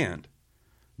 What band?"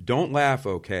 "Don't laugh,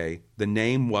 okay? The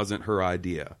name wasn't her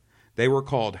idea. They were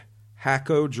called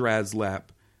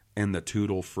Hakodrazlep and the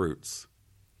Tootle Fruits."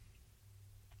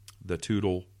 The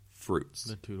Tootle Fruits.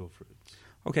 The Tootle Fruits.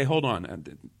 Okay, hold on.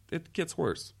 It gets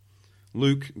worse.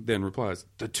 Luke then replies,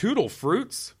 "The Tootle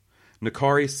Fruits?"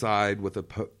 Nakari sighed with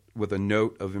a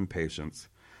note of impatience.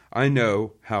 "I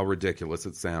know how ridiculous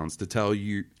it sounds to tell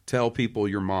people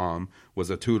your mom was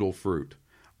a Tootle Fruit.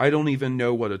 I don't even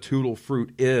know what a Tootle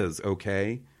Fruit is,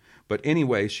 okay? But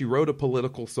anyway, she wrote a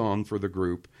political song for the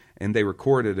group, and they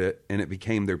recorded it, and it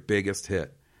became their biggest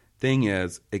hit. Thing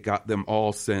is, it got them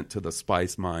all sent to the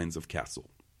spice mines of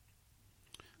Kessel."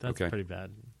 That's pretty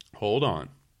bad. Hold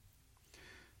on.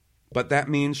 "But that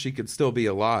means she could still be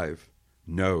alive."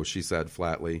 "No," she said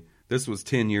flatly. "This was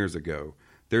 10 years ago.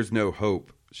 There's no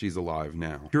hope she's alive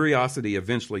now." Curiosity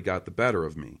eventually got the better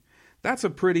of me. That's a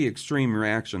pretty extreme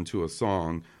reaction to a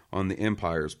song on the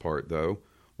Empire's part, though.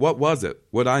 What was it?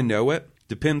 Would I know it?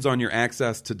 Depends on your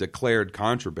access to declared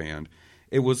contraband.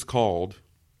 It was called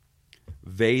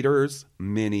Vader's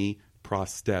Mini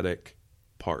Prosthetic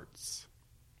Parts.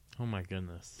 Oh my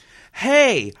goodness.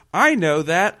 Hey, I know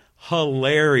that.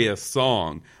 Hilarious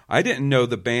song. I didn't know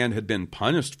the band had been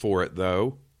punished for it,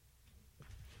 though.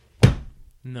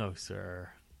 No,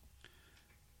 sir.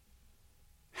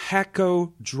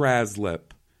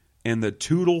 Hakodrazlep and the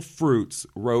Tootle Fruits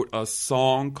wrote a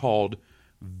song called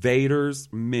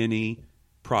Vader's Mini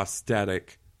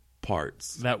Prosthetic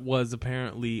Parts. That was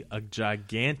apparently a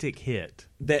gigantic hit.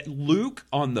 That Luke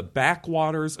on the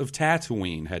backwaters of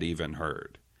Tatooine had even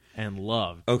heard. And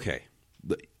loved. Okay.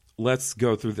 let's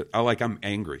go through the. I'm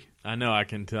angry. I know, I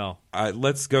can tell.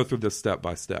 Let's go through this step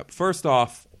by step. First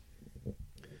off,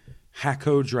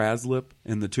 Hack-O-Drazlip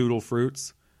and the Tootle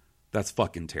Fruits. That's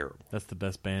fucking terrible. That's the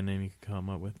best band name you could come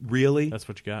up with. Really? That's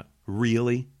what you got?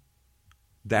 Really?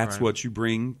 That's right. What you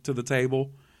bring to the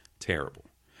table? Terrible.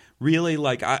 Really?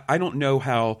 I don't know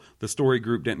how the story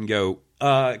group didn't go,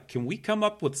 can we come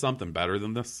up with something better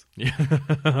than this?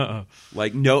 Yeah.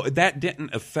 No, that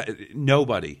didn't affect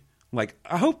nobody.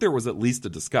 I hope there was at least a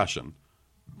discussion.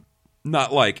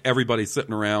 Not everybody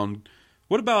sitting around.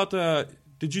 What about,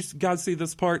 did you guys see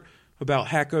this part about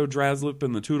Hack-O-Drazlip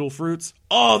and the Tootle Fruits?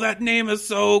 Oh, that name is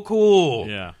so cool.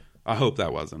 Yeah. I hope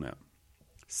that wasn't it.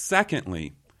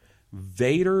 Secondly,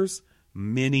 Vader's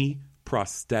mini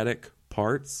prosthetic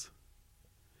parts.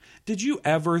 Did you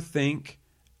ever think,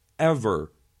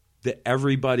 that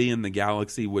everybody in the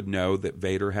galaxy would know that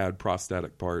Vader had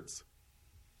prosthetic parts?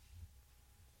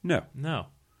 No.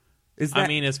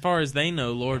 As far as they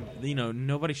know,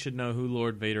 nobody should know who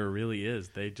Lord Vader really is.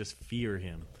 They just fear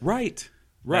him. Right.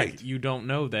 You don't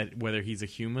know that whether he's a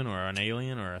human or an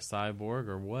alien or a cyborg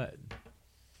or what.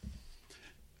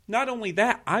 Not only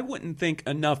that, I wouldn't think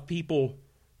enough people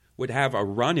would have a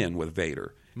run-in with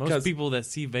Vader. Most people that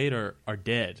see Vader are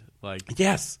dead.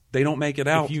 Yes, they don't make it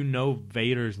out. If you know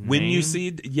Vader's name, when you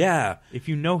see, if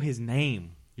you know his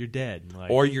name, you're dead.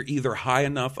 Or you're either high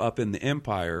enough up in the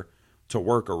Empire to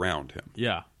work around him.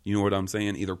 Yeah, you know what I'm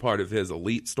saying? Either part of his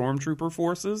elite stormtrooper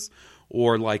forces,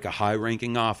 or a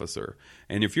high-ranking officer.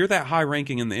 And if you're that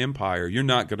high-ranking in the Empire, you're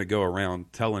not going to go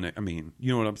around telling it. I mean,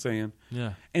 you know what I'm saying?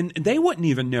 Yeah. And they wouldn't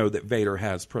even know that Vader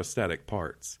has prosthetic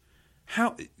parts.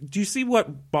 How do you see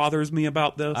what bothers me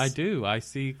about this? I do. I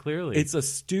see clearly. It's a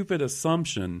stupid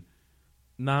assumption.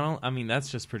 That's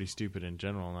just pretty stupid in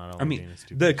general. Being a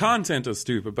stupid the content is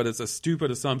stupid, but it's a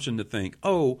stupid assumption to think,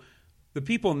 the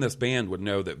people in this band would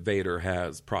know that Vader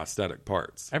has prosthetic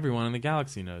parts. Everyone in the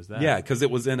galaxy knows that. Yeah, because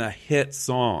it was in a hit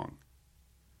song.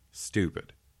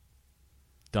 Stupid.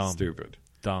 Dumb. Stupid.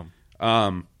 Dumb.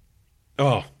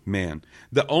 Oh, man.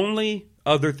 The only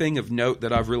other thing of note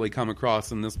that I've really come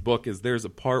across in this book is there's a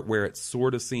part where it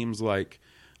sort of seems like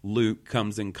Luke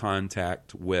comes in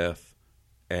contact with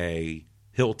a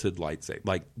hilted lightsaber,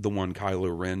 like the one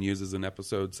Kylo Ren uses in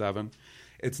Episode 7.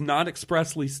 It's not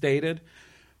expressly stated,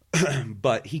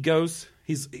 but he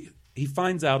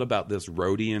finds out about this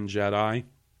Rodian Jedi,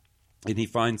 and he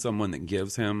finds someone that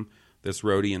gives him this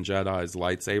Rodian Jedi's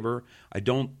lightsaber.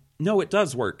 It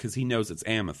does work because he knows it's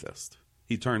amethyst.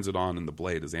 He turns it on and the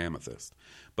blade is amethyst.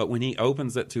 But when he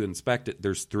opens it to inspect it,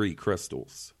 there's 3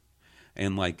 crystals.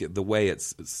 And the way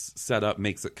it's set up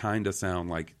makes it kind of sound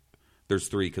like there's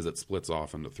 3 because it splits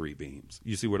off into 3 beams.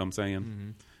 You see what I'm saying? Mm-hmm.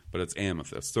 But it's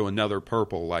amethyst. So another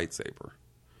purple lightsaber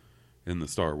in the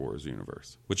Star Wars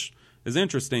universe, which is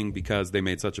interesting because they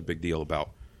made such a big deal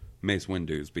about Mace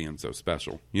Windu's being so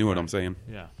special. You know what I'm saying?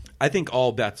 Yeah. I think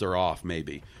all bets are off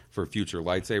maybe for future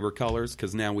lightsaber colors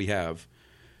because now we have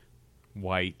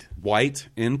white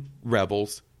in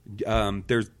Rebels.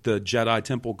 There's the Jedi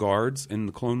Temple Guards in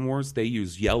the Clone Wars. They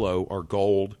use yellow or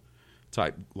gold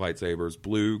type lightsabers,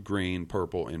 blue, green,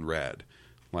 purple, and red.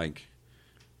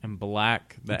 And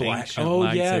black. Ancient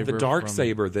lightsaber the dark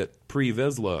saber that Pre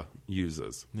Vizsla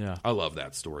uses. Yeah. I love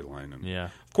that storyline. And yeah.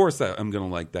 Of course I'm going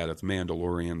to like that. It's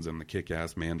Mandalorians and the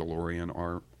kick-ass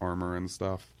Mandalorian armor and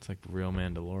stuff. It's like real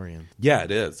Mandalorian. Yeah,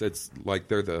 it is. It's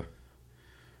they're the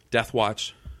Death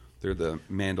Watch. They're the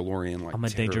Mandalorian I'm a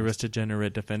dangerous,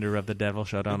 degenerate defender of the devil.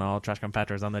 Shut down all trash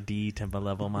compactors on the D temple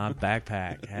level. My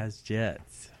backpack has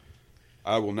jets.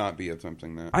 I will not be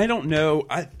attempting that. I don't know.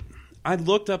 I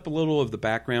looked up a little of the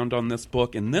background on this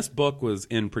book, and this book was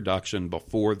in production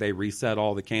before they reset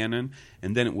all the canon,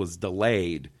 and then it was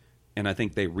delayed, and I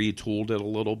think they retooled it a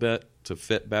little bit to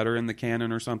fit better in the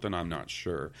canon or something. I'm not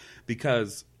sure.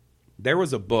 Because there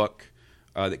was a book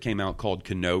that came out called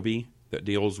Kenobi that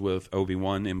deals with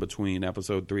Obi-Wan in between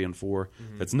Episode 3 and 4.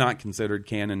 Mm-hmm. It's not considered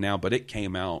canon now, but it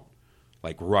came out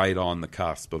right on the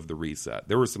cusp of the reset.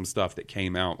 There was some stuff that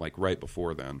came out right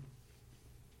before then.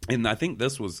 And I think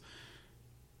this was...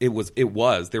 It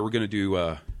was. They were going to do,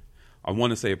 I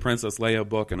want to say, a Princess Leia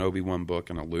book, an Obi-Wan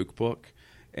book, and a Luke book.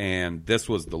 And this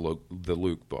was the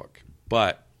Luke book.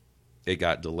 But it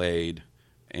got delayed.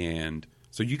 And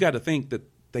so you got to think that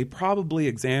they probably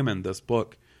examined this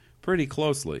book pretty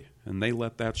closely. And they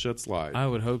let that shit slide. I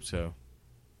would hope so.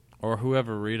 Or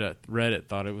whoever read it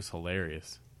thought it was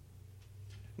hilarious.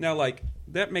 Now,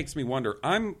 that makes me wonder.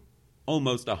 I'm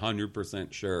almost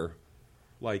 100% sure.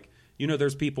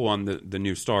 There's people on the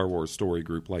new Star Wars story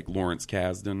group like Lawrence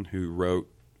Kasdan, who wrote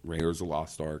Raiders of the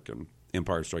Lost Ark and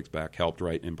Empire Strikes Back, helped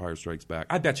write Empire Strikes Back.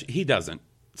 I bet you he doesn't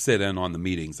sit in on the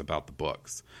meetings about the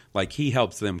books. Like, he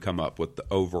helps them come up with the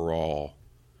overall,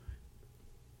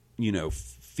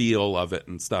 feel of it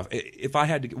and stuff. If I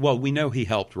had to, we know he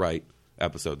helped write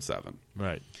episode 7.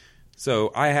 Right.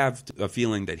 So I have a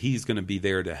feeling that he's going to be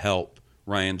there to help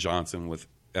Rian Johnson with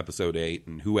episode 8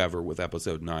 and whoever with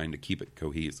episode 9 to keep it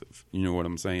cohesive. You know what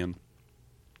I'm saying?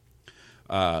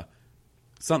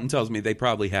 Something tells me they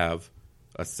probably have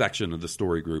a section of the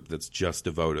story group that's just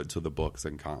devoted to the books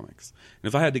and comics. And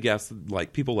if I had to guess,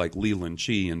 like, people like Leland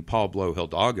Chi and Pablo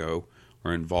Hidalgo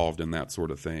are involved in that sort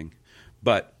of thing.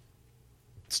 But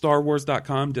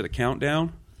StarWars.com did a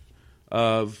countdown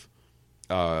of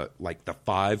like the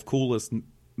 5 coolest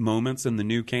moments in the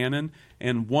new canon,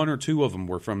 and 1 or 2 of them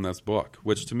were from this book,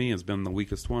 which to me has been the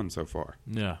weakest one so far.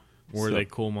 Yeah. Were they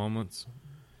cool moments?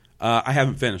 I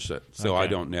haven't finished it, so Okay. I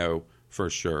don't know for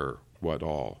sure what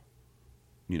all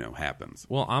happens.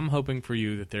 Well, I'm hoping for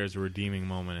you that there's a redeeming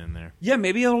moment in there. Yeah,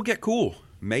 maybe it'll get cool.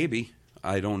 Maybe.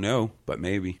 I don't know, but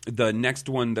maybe. The next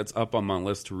one that's up on my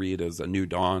list to read is A New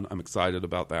Dawn. I'm excited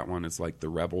about that one. It's like the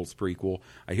Rebels prequel.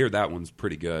 I hear that one's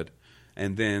pretty good.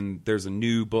 And then there's a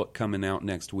new book coming out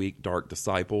next week, Dark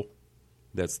Disciple.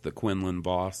 That's the Quinlan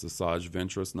Voss, Asajj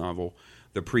Ventress novel.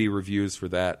 The pre-reviews for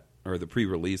that, or the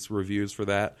pre-release reviews for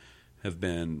that, have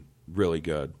been really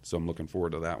good. So I'm looking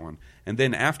forward to that one. And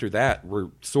then after that, we're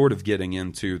sort of getting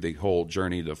into the whole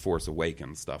Journey to Force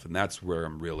Awakens stuff. And that's where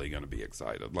I'm really going to be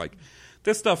excited. Like,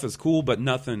 this stuff is cool, but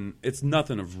it's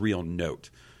nothing of real note.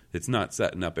 It's not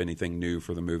setting up anything new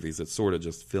for the movies. It's sort of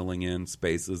just filling in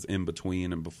spaces in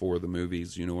between and before the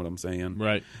movies. You know what I'm saying?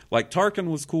 Right. Like, Tarkin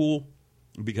was cool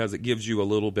because it gives you a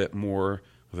little bit more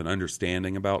of an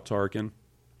understanding about Tarkin.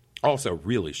 Also,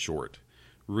 really short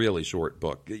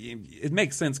book. It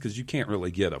makes sense because you can't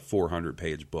really get a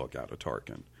 400-page book out of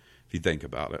Tarkin, if you think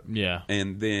about it. Yeah.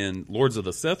 And then Lords of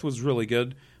the Sith was really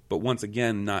good, but once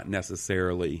again, doesn't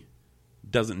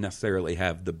necessarily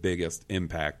have the biggest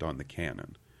impact on the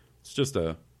canon. It's just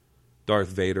a Darth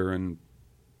Vader and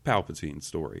Palpatine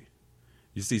story.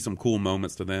 You see some cool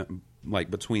moments to them, like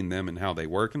between them and how they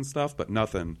work and stuff, but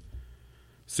nothing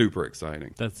super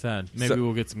exciting. That's sad. Maybe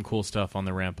we'll get some cool stuff on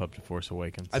the ramp up to Force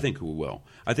Awakens. I think we will.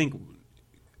 I think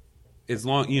as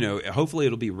long, hopefully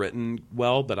it'll be written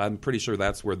well, but I'm pretty sure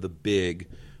that's where the big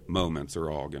moments are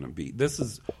all going to be. This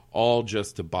is all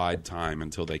just to bide time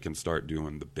until they can start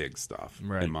doing the big stuff,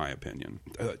 right, in my opinion.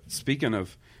 Speaking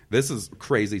of, this is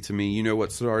crazy to me. You know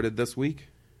what started this week?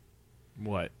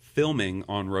 What? Filming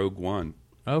on Rogue One.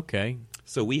 Okay.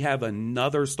 So we have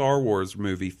another Star Wars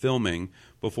movie filming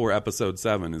before Episode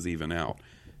 7 is even out.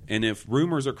 And if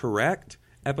rumors are correct,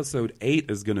 Episode 8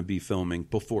 is going to be filming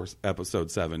before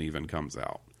Episode 7 even comes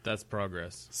out. That's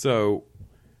progress. So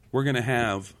we're going to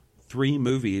have 3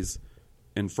 movies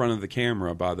in front of the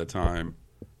camera by the time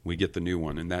we get the new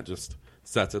one. And that just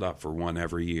sets it up for one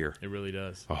every year. It really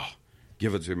does. Oh,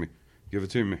 give it to me. Give it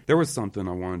to me. There was something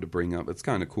I wanted to bring up. It's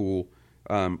kind of cool.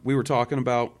 We were talking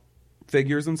about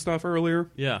figures and stuff earlier.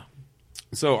 Yeah.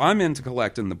 So I'm into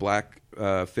collecting the black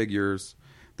figures.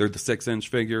 They're the 6-inch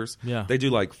figures. Yeah. They do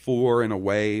like 4 in a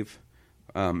wave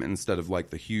instead of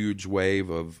like the huge wave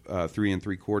of 3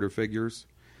 3/4 figures.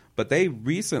 But they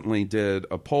recently did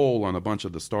a poll on a bunch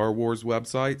of the Star Wars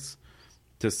websites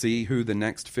to see who the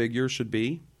next figure should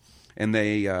be. And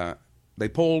they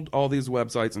polled all these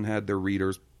websites and had their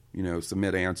readers,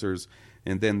 submit answers.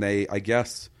 And then they, I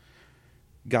guess,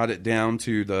 got it down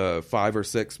to the 5 or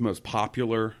 6 most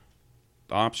popular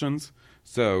options.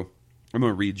 So I'm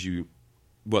going to read you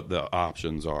what the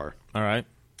options are. All right.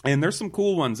 And there's some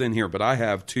cool ones in here, but I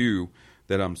have 2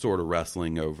 that I'm sort of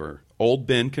wrestling over. Old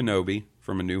Ben Kenobi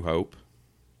from A New Hope.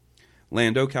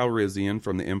 Lando Calrissian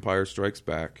from The Empire Strikes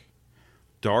Back.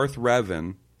 Darth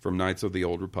Revan from Knights of the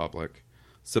Old Republic.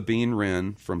 Sabine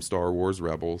Wren from Star Wars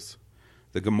Rebels.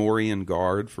 The Gamorrean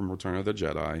Guard from Return of the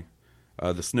Jedi.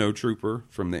 The Snowtrooper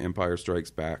from The Empire Strikes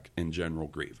Back, and General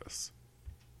Grievous.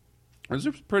 Those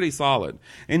are pretty solid.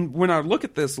 And when I look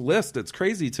at this list, it's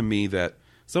crazy to me that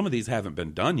some of these haven't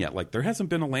been done yet. Like, there hasn't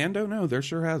been a Lando? No, there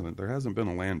sure hasn't. There hasn't been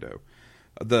a Lando.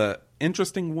 The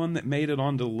interesting one that made it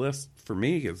onto the list for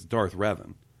me is Darth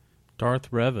Revan.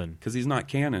 Darth Revan. Because he's not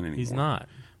canon anymore. He's not.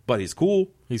 But he's cool.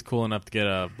 He's cool enough to get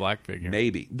a black figure.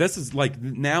 Maybe. This is like,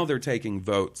 now they're taking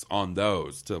votes on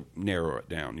those to narrow it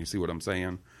down. You see what I'm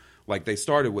saying? Like, they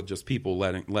started with just people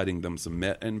letting them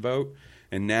submit and vote,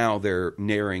 and now they're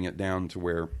narrowing it down to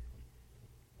where,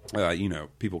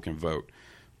 people can vote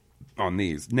on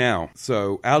these. Now,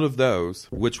 so out of those,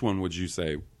 which one would you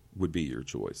say would be your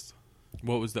choice?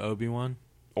 What was the Obi-Wan?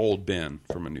 Old Ben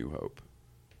from A New Hope.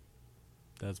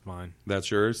 That's mine.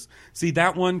 That's yours? See,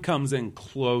 that one comes in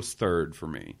close third for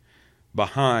me.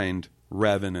 behind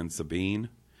Revan and Sabine.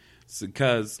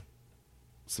 Because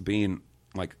Sabine,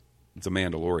 like, it's a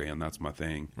Mandalorian. That's my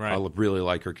thing. Right. I really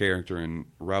like her character in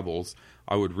Rebels.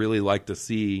 I would really like to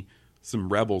see some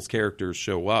Rebels characters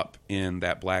show up in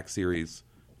that Black Series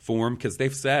form, because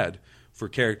they've said for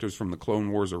characters from the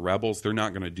Clone Wars or Rebels, they're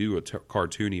not going to do a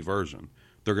cartoony version.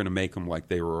 They're going to make them like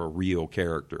they were a real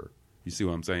character. You see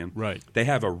what I'm saying? Right. They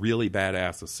have a really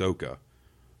badass Ahsoka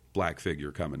Black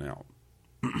figure coming out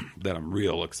that I'm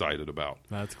real excited about.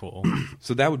 That's cool.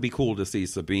 So that would be cool to see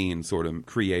Sabine sort of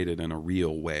created in a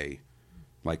real way.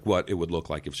 Like what it would look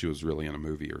like if she was really in a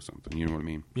movie or something. You know what I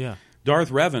mean? Yeah.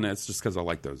 Darth Revan, it's just because I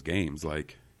like those games.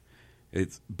 Like,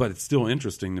 but it's still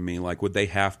interesting to me. Like, would they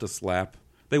have to slap?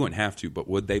 They wouldn't have to, but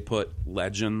would they put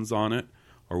legends on it,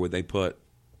 or would they put,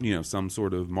 you know, some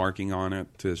sort of marking on it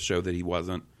to show that he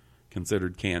wasn't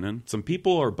considered canon? Some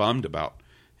people are bummed about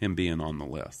him being on the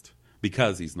list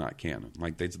because he's not canon.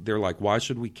 Like they're like, why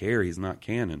should we care? He's not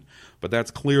canon. But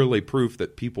that's clearly proof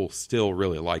that people still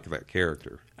really like that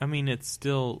character. I mean, it's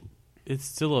still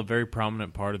a very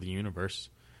prominent part of the universe.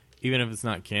 Even if it's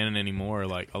not canon anymore,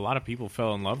 like, a lot of people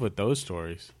fell in love with those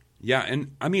stories. Yeah,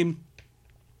 and I mean,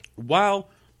 while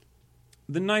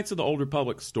the Knights of the Old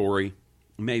Republic story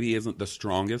maybe isn't the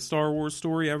strongest Star Wars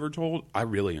story ever told, I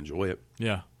really enjoy it.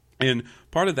 Yeah. And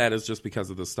part of that is just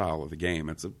because of the style of the game.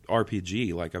 It's an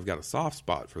RPG. Like, I've got a soft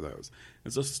spot for those.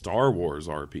 It's a Star Wars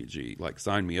RPG. Like,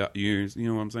 sign me up. You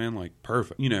know what I'm saying? Like,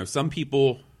 perfect. You know, some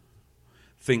people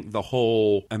think the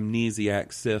whole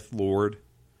amnesiac Sith Lord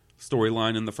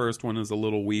storyline in the first one is a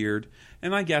little weird.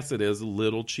 And I guess it is a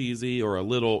little cheesy, or a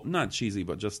little, not cheesy,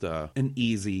 but just an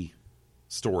easy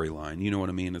storyline. You know what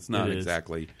I mean? It's not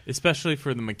exactly. Especially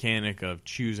for the mechanic of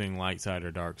choosing light side or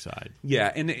dark side.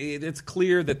 Yeah, and it's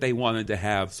clear that they wanted to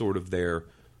have sort of their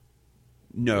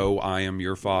 "No, I am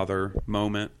your father"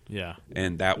 moment. Yeah.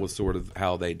 And that was sort of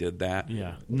how they did that.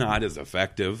 Yeah. Not as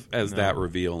effective as that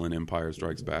reveal in Empire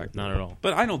Strikes Back. Not at all.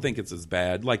 But I don't think it's as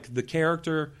bad. Like, the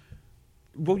character,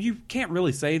 well, you can't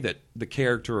really say that the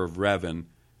character of Revan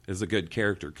is a good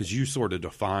character, because you sort of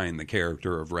define the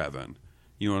character of Revan.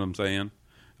 You know what I'm saying?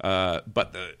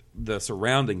 But the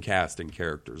surrounding cast and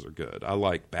characters are good. I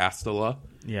like Bastila.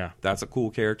 Yeah. That's a cool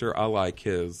character. I like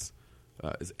his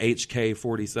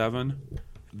HK-47,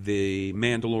 the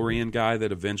Mandalorian guy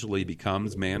that eventually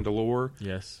becomes Mandalore.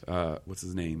 Yes. What's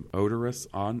his name? Odorous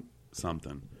on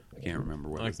something. I can't remember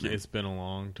what his name. It's been a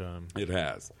long time. It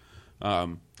has.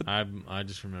 I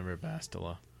just remember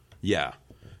Bastila. Yeah.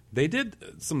 They did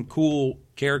some cool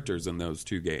characters in those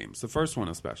two games, the first one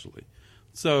especially.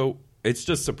 So it's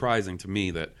just surprising to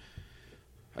me that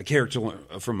a character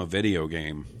from a video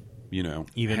game, you know,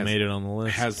 made it on the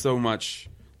list. Has so much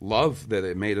love that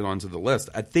it made it onto the list.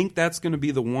 I think that's going to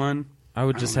be the one. I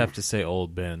would just have to say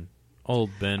Old Ben. Old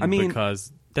Ben,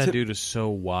 because that dude is so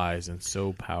wise and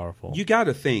so powerful. You got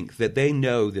to think that they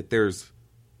know that there's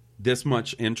this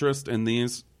much interest in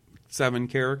these 7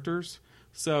 characters.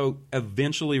 So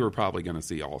eventually we're probably going to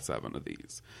see all 7 of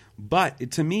these.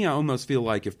 But to me, I almost feel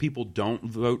like if people don't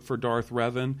vote for Darth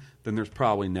Revan, then there's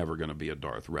probably never going to be a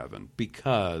Darth Revan,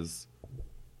 because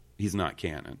he's not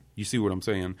canon. You see what I'm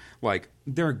saying? Like,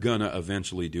 they're going to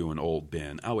eventually do an Old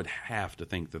Ben. I would have to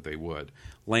think that they would.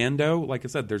 Lando, like I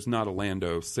said, there's not a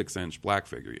Lando 6-inch black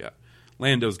figure yet.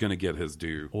 Lando's going to get his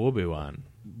due. Obi-Wan.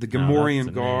 The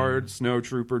Gamorrean Guard,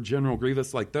 Snowtrooper, General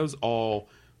Grievous, like, those all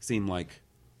seem like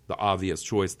the obvious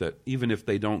choice that even if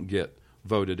they don't get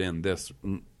voted in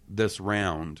this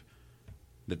round,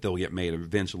 that they'll get made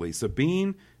eventually.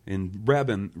 Sabine and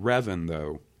Revan,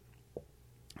 though,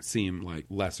 seem like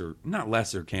not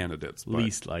lesser candidates, but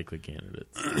least likely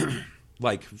candidates.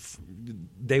 Like,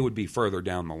 they would be further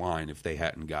down the line if they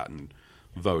hadn't gotten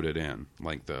voted in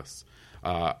like this.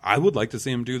 I would like to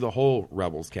see him do the whole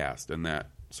Rebels cast in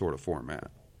that sort of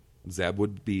format. Zeb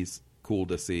would be cool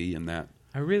to see in that.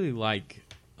 I really like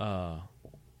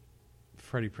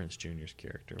Freddie Prinze Jr.'s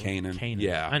character. Kanan.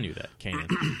 Yeah. I knew that. Kanan.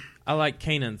 I like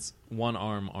Kanan's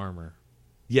one-arm armor.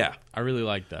 Yeah. I really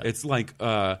like that. It's like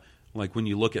when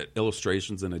you look at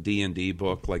illustrations in a D&D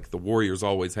book, like the warriors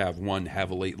always have one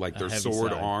heavily, like their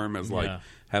sword side. Arm is like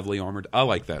heavily armored. I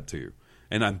like that too.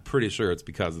 And I'm pretty sure it's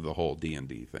because of the whole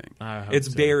D&D thing. It's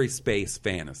very space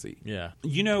fantasy. Yeah.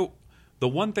 You know, the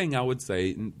one thing I would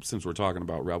say, since we're talking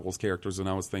about Rebels characters, and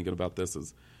I was thinking about this,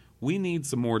 is we need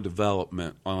some more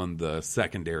development on the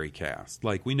secondary cast.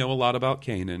 Like, we know a lot about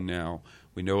Kanan now.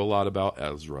 We know a lot about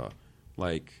Ezra.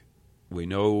 Like, we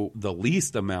know the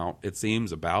least amount, it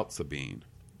seems, about Sabine.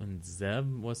 And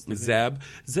Zeb? What's the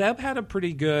Zeb had a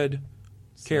pretty good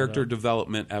character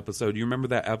development episode. You remember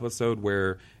that episode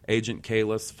where Agent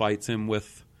Kahless fights him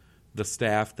with the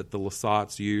staff that the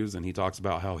Lasats use, and he talks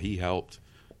about how he helped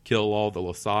kill all the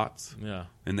Lasats. Yeah.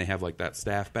 And they have like that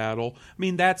staff battle. I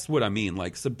mean, that's what I mean.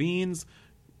 Like Sabine's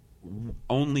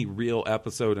only real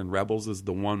episode in Rebels is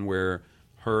the one where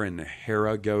her and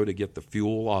Hera go to get the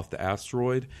fuel off the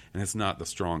asteroid, and it's not the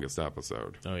strongest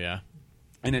episode. Oh, yeah.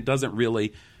 And it doesn't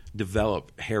really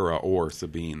develop Hera or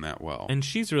Sabine that well. And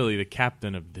she's really the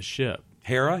captain of the ship.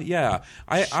 Hera? Yeah.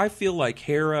 I feel like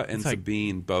Hera and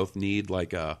Sabine both need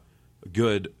like a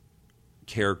good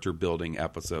character building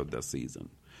episode this season.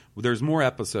 Well, there's more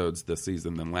episodes this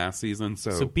season than last season,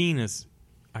 so Sabine is,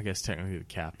 I guess, technically the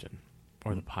captain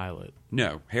or the pilot.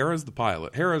 No, Hera's the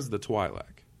pilot. Hera's the Twi'lek.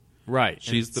 Right.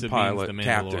 She's the Sabine's pilot, the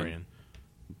captain,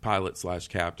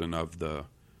 pilot/captain of the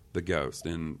Ghost,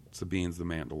 and Sabine's the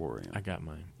Mandalorian. I got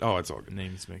mine. Oh, it's all good.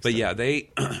 Names mixed but up. yeah,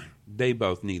 they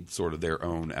both need sort of their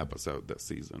own episode this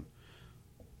season.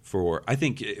 I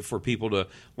think for people to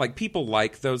like, people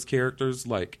like those characters,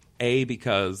 like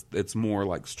because it's more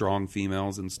like strong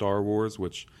females in Star Wars,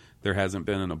 which there hasn't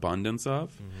been an abundance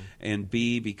of, and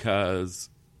B, because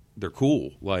they're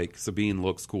cool. Like Sabine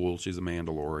looks cool. She's a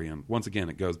Mandalorian. Once again,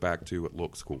 it goes back to it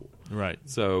looks cool. Right.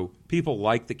 So people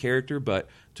like the character, but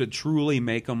to truly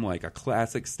make them like a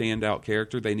classic standout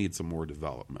character, they need some more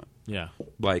development. Yeah.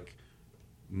 Like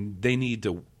they need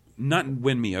to not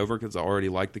win me over because I already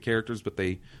like the characters, but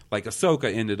they like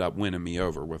Ahsoka ended up winning me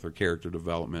over with her character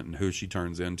development and who she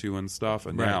turns into and stuff.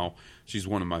 And now she's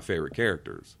one of my favorite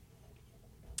characters.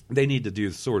 They need to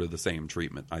do sort of the same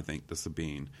treatment, I think, to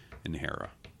Sabine and Hera.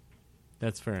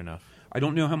 That's fair enough. I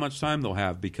don't know how much time they'll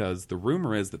have because the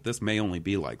rumor is that this may only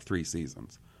be like 3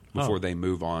 seasons before they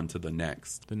move on to the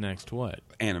next. The next what?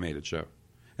 Animated show.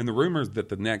 And the rumor is that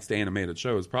the next animated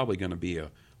show is probably going to be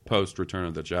a post Return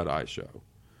of the Jedi show,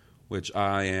 which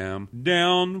I am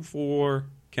down for.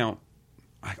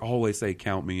 I always say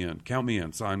count me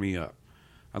in, sign me up.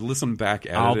 I listen back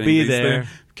editing I'll be there.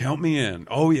 Count me in.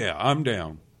 Oh yeah, I'm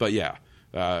down. But yeah,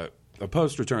 a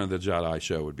post Return of the Jedi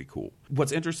show would be cool.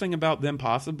 What's interesting about them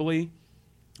possibly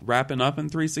wrapping up in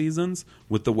 3 seasons,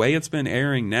 with the way it's been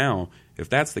airing now, if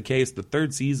that's the case, the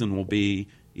 3rd season will be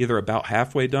either about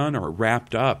halfway done or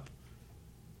wrapped up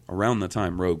around the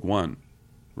time Rogue One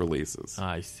releases.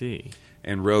 I see.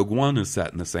 And Rogue One is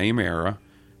set in the same era.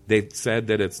 They've said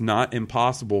that it's not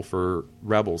impossible for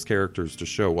Rebels characters to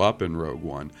show up in Rogue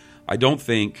One. I don't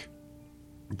think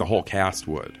the whole cast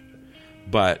would.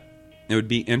 But it would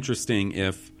be interesting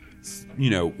if,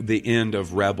 the end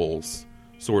of Rebels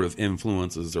sort of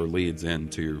influences or leads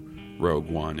into Rogue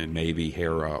One, and maybe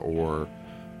Hera or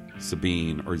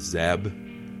Sabine or Zeb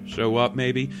show up,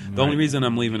 maybe. The only reason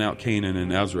I'm leaving out Kanan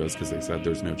and Ezra is because they said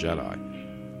there's no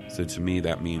Jedi. So to me,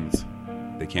 that means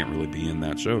they can't really be in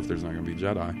that show if there's not going to be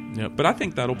Jedi. Yep. But I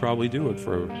think that'll probably do it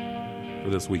for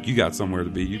this week. You got somewhere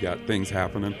to be. You got things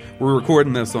happening. We're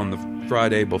recording this on the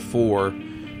Friday before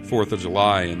 4th of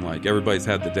July, and like everybody's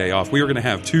had the day off. We were going to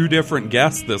have 2 different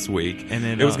guests this week, and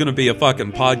then, it was going to be a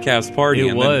fucking podcast party.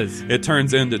 It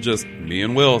turns into just me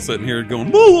and Will sitting here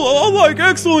going, "Oh, I like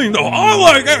X-Wing. No, I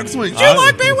like X-Wing. You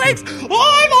like B-Wings?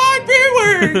 I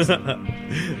like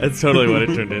B-Wings." That's totally what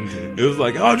it turned into. It was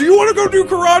like, "Oh, do you want to go do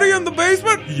karate in the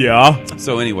basement?" Yeah.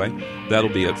 So anyway, that'll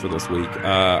be it for this week.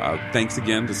 Thanks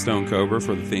again to Stone Cobra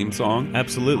for the theme song.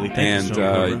 Absolutely. Thank you,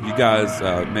 Stone Cobra. You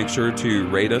guys make sure to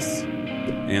rate us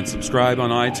and subscribe on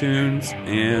iTunes.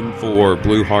 And for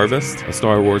Blue Harvest, a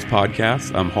Star Wars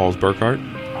podcast, I'm Halls Burkhart.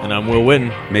 And I'm Will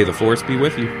Witten. May the Force be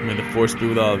with you. May the Force be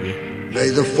with all of you. May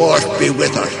the Force be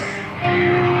with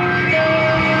us.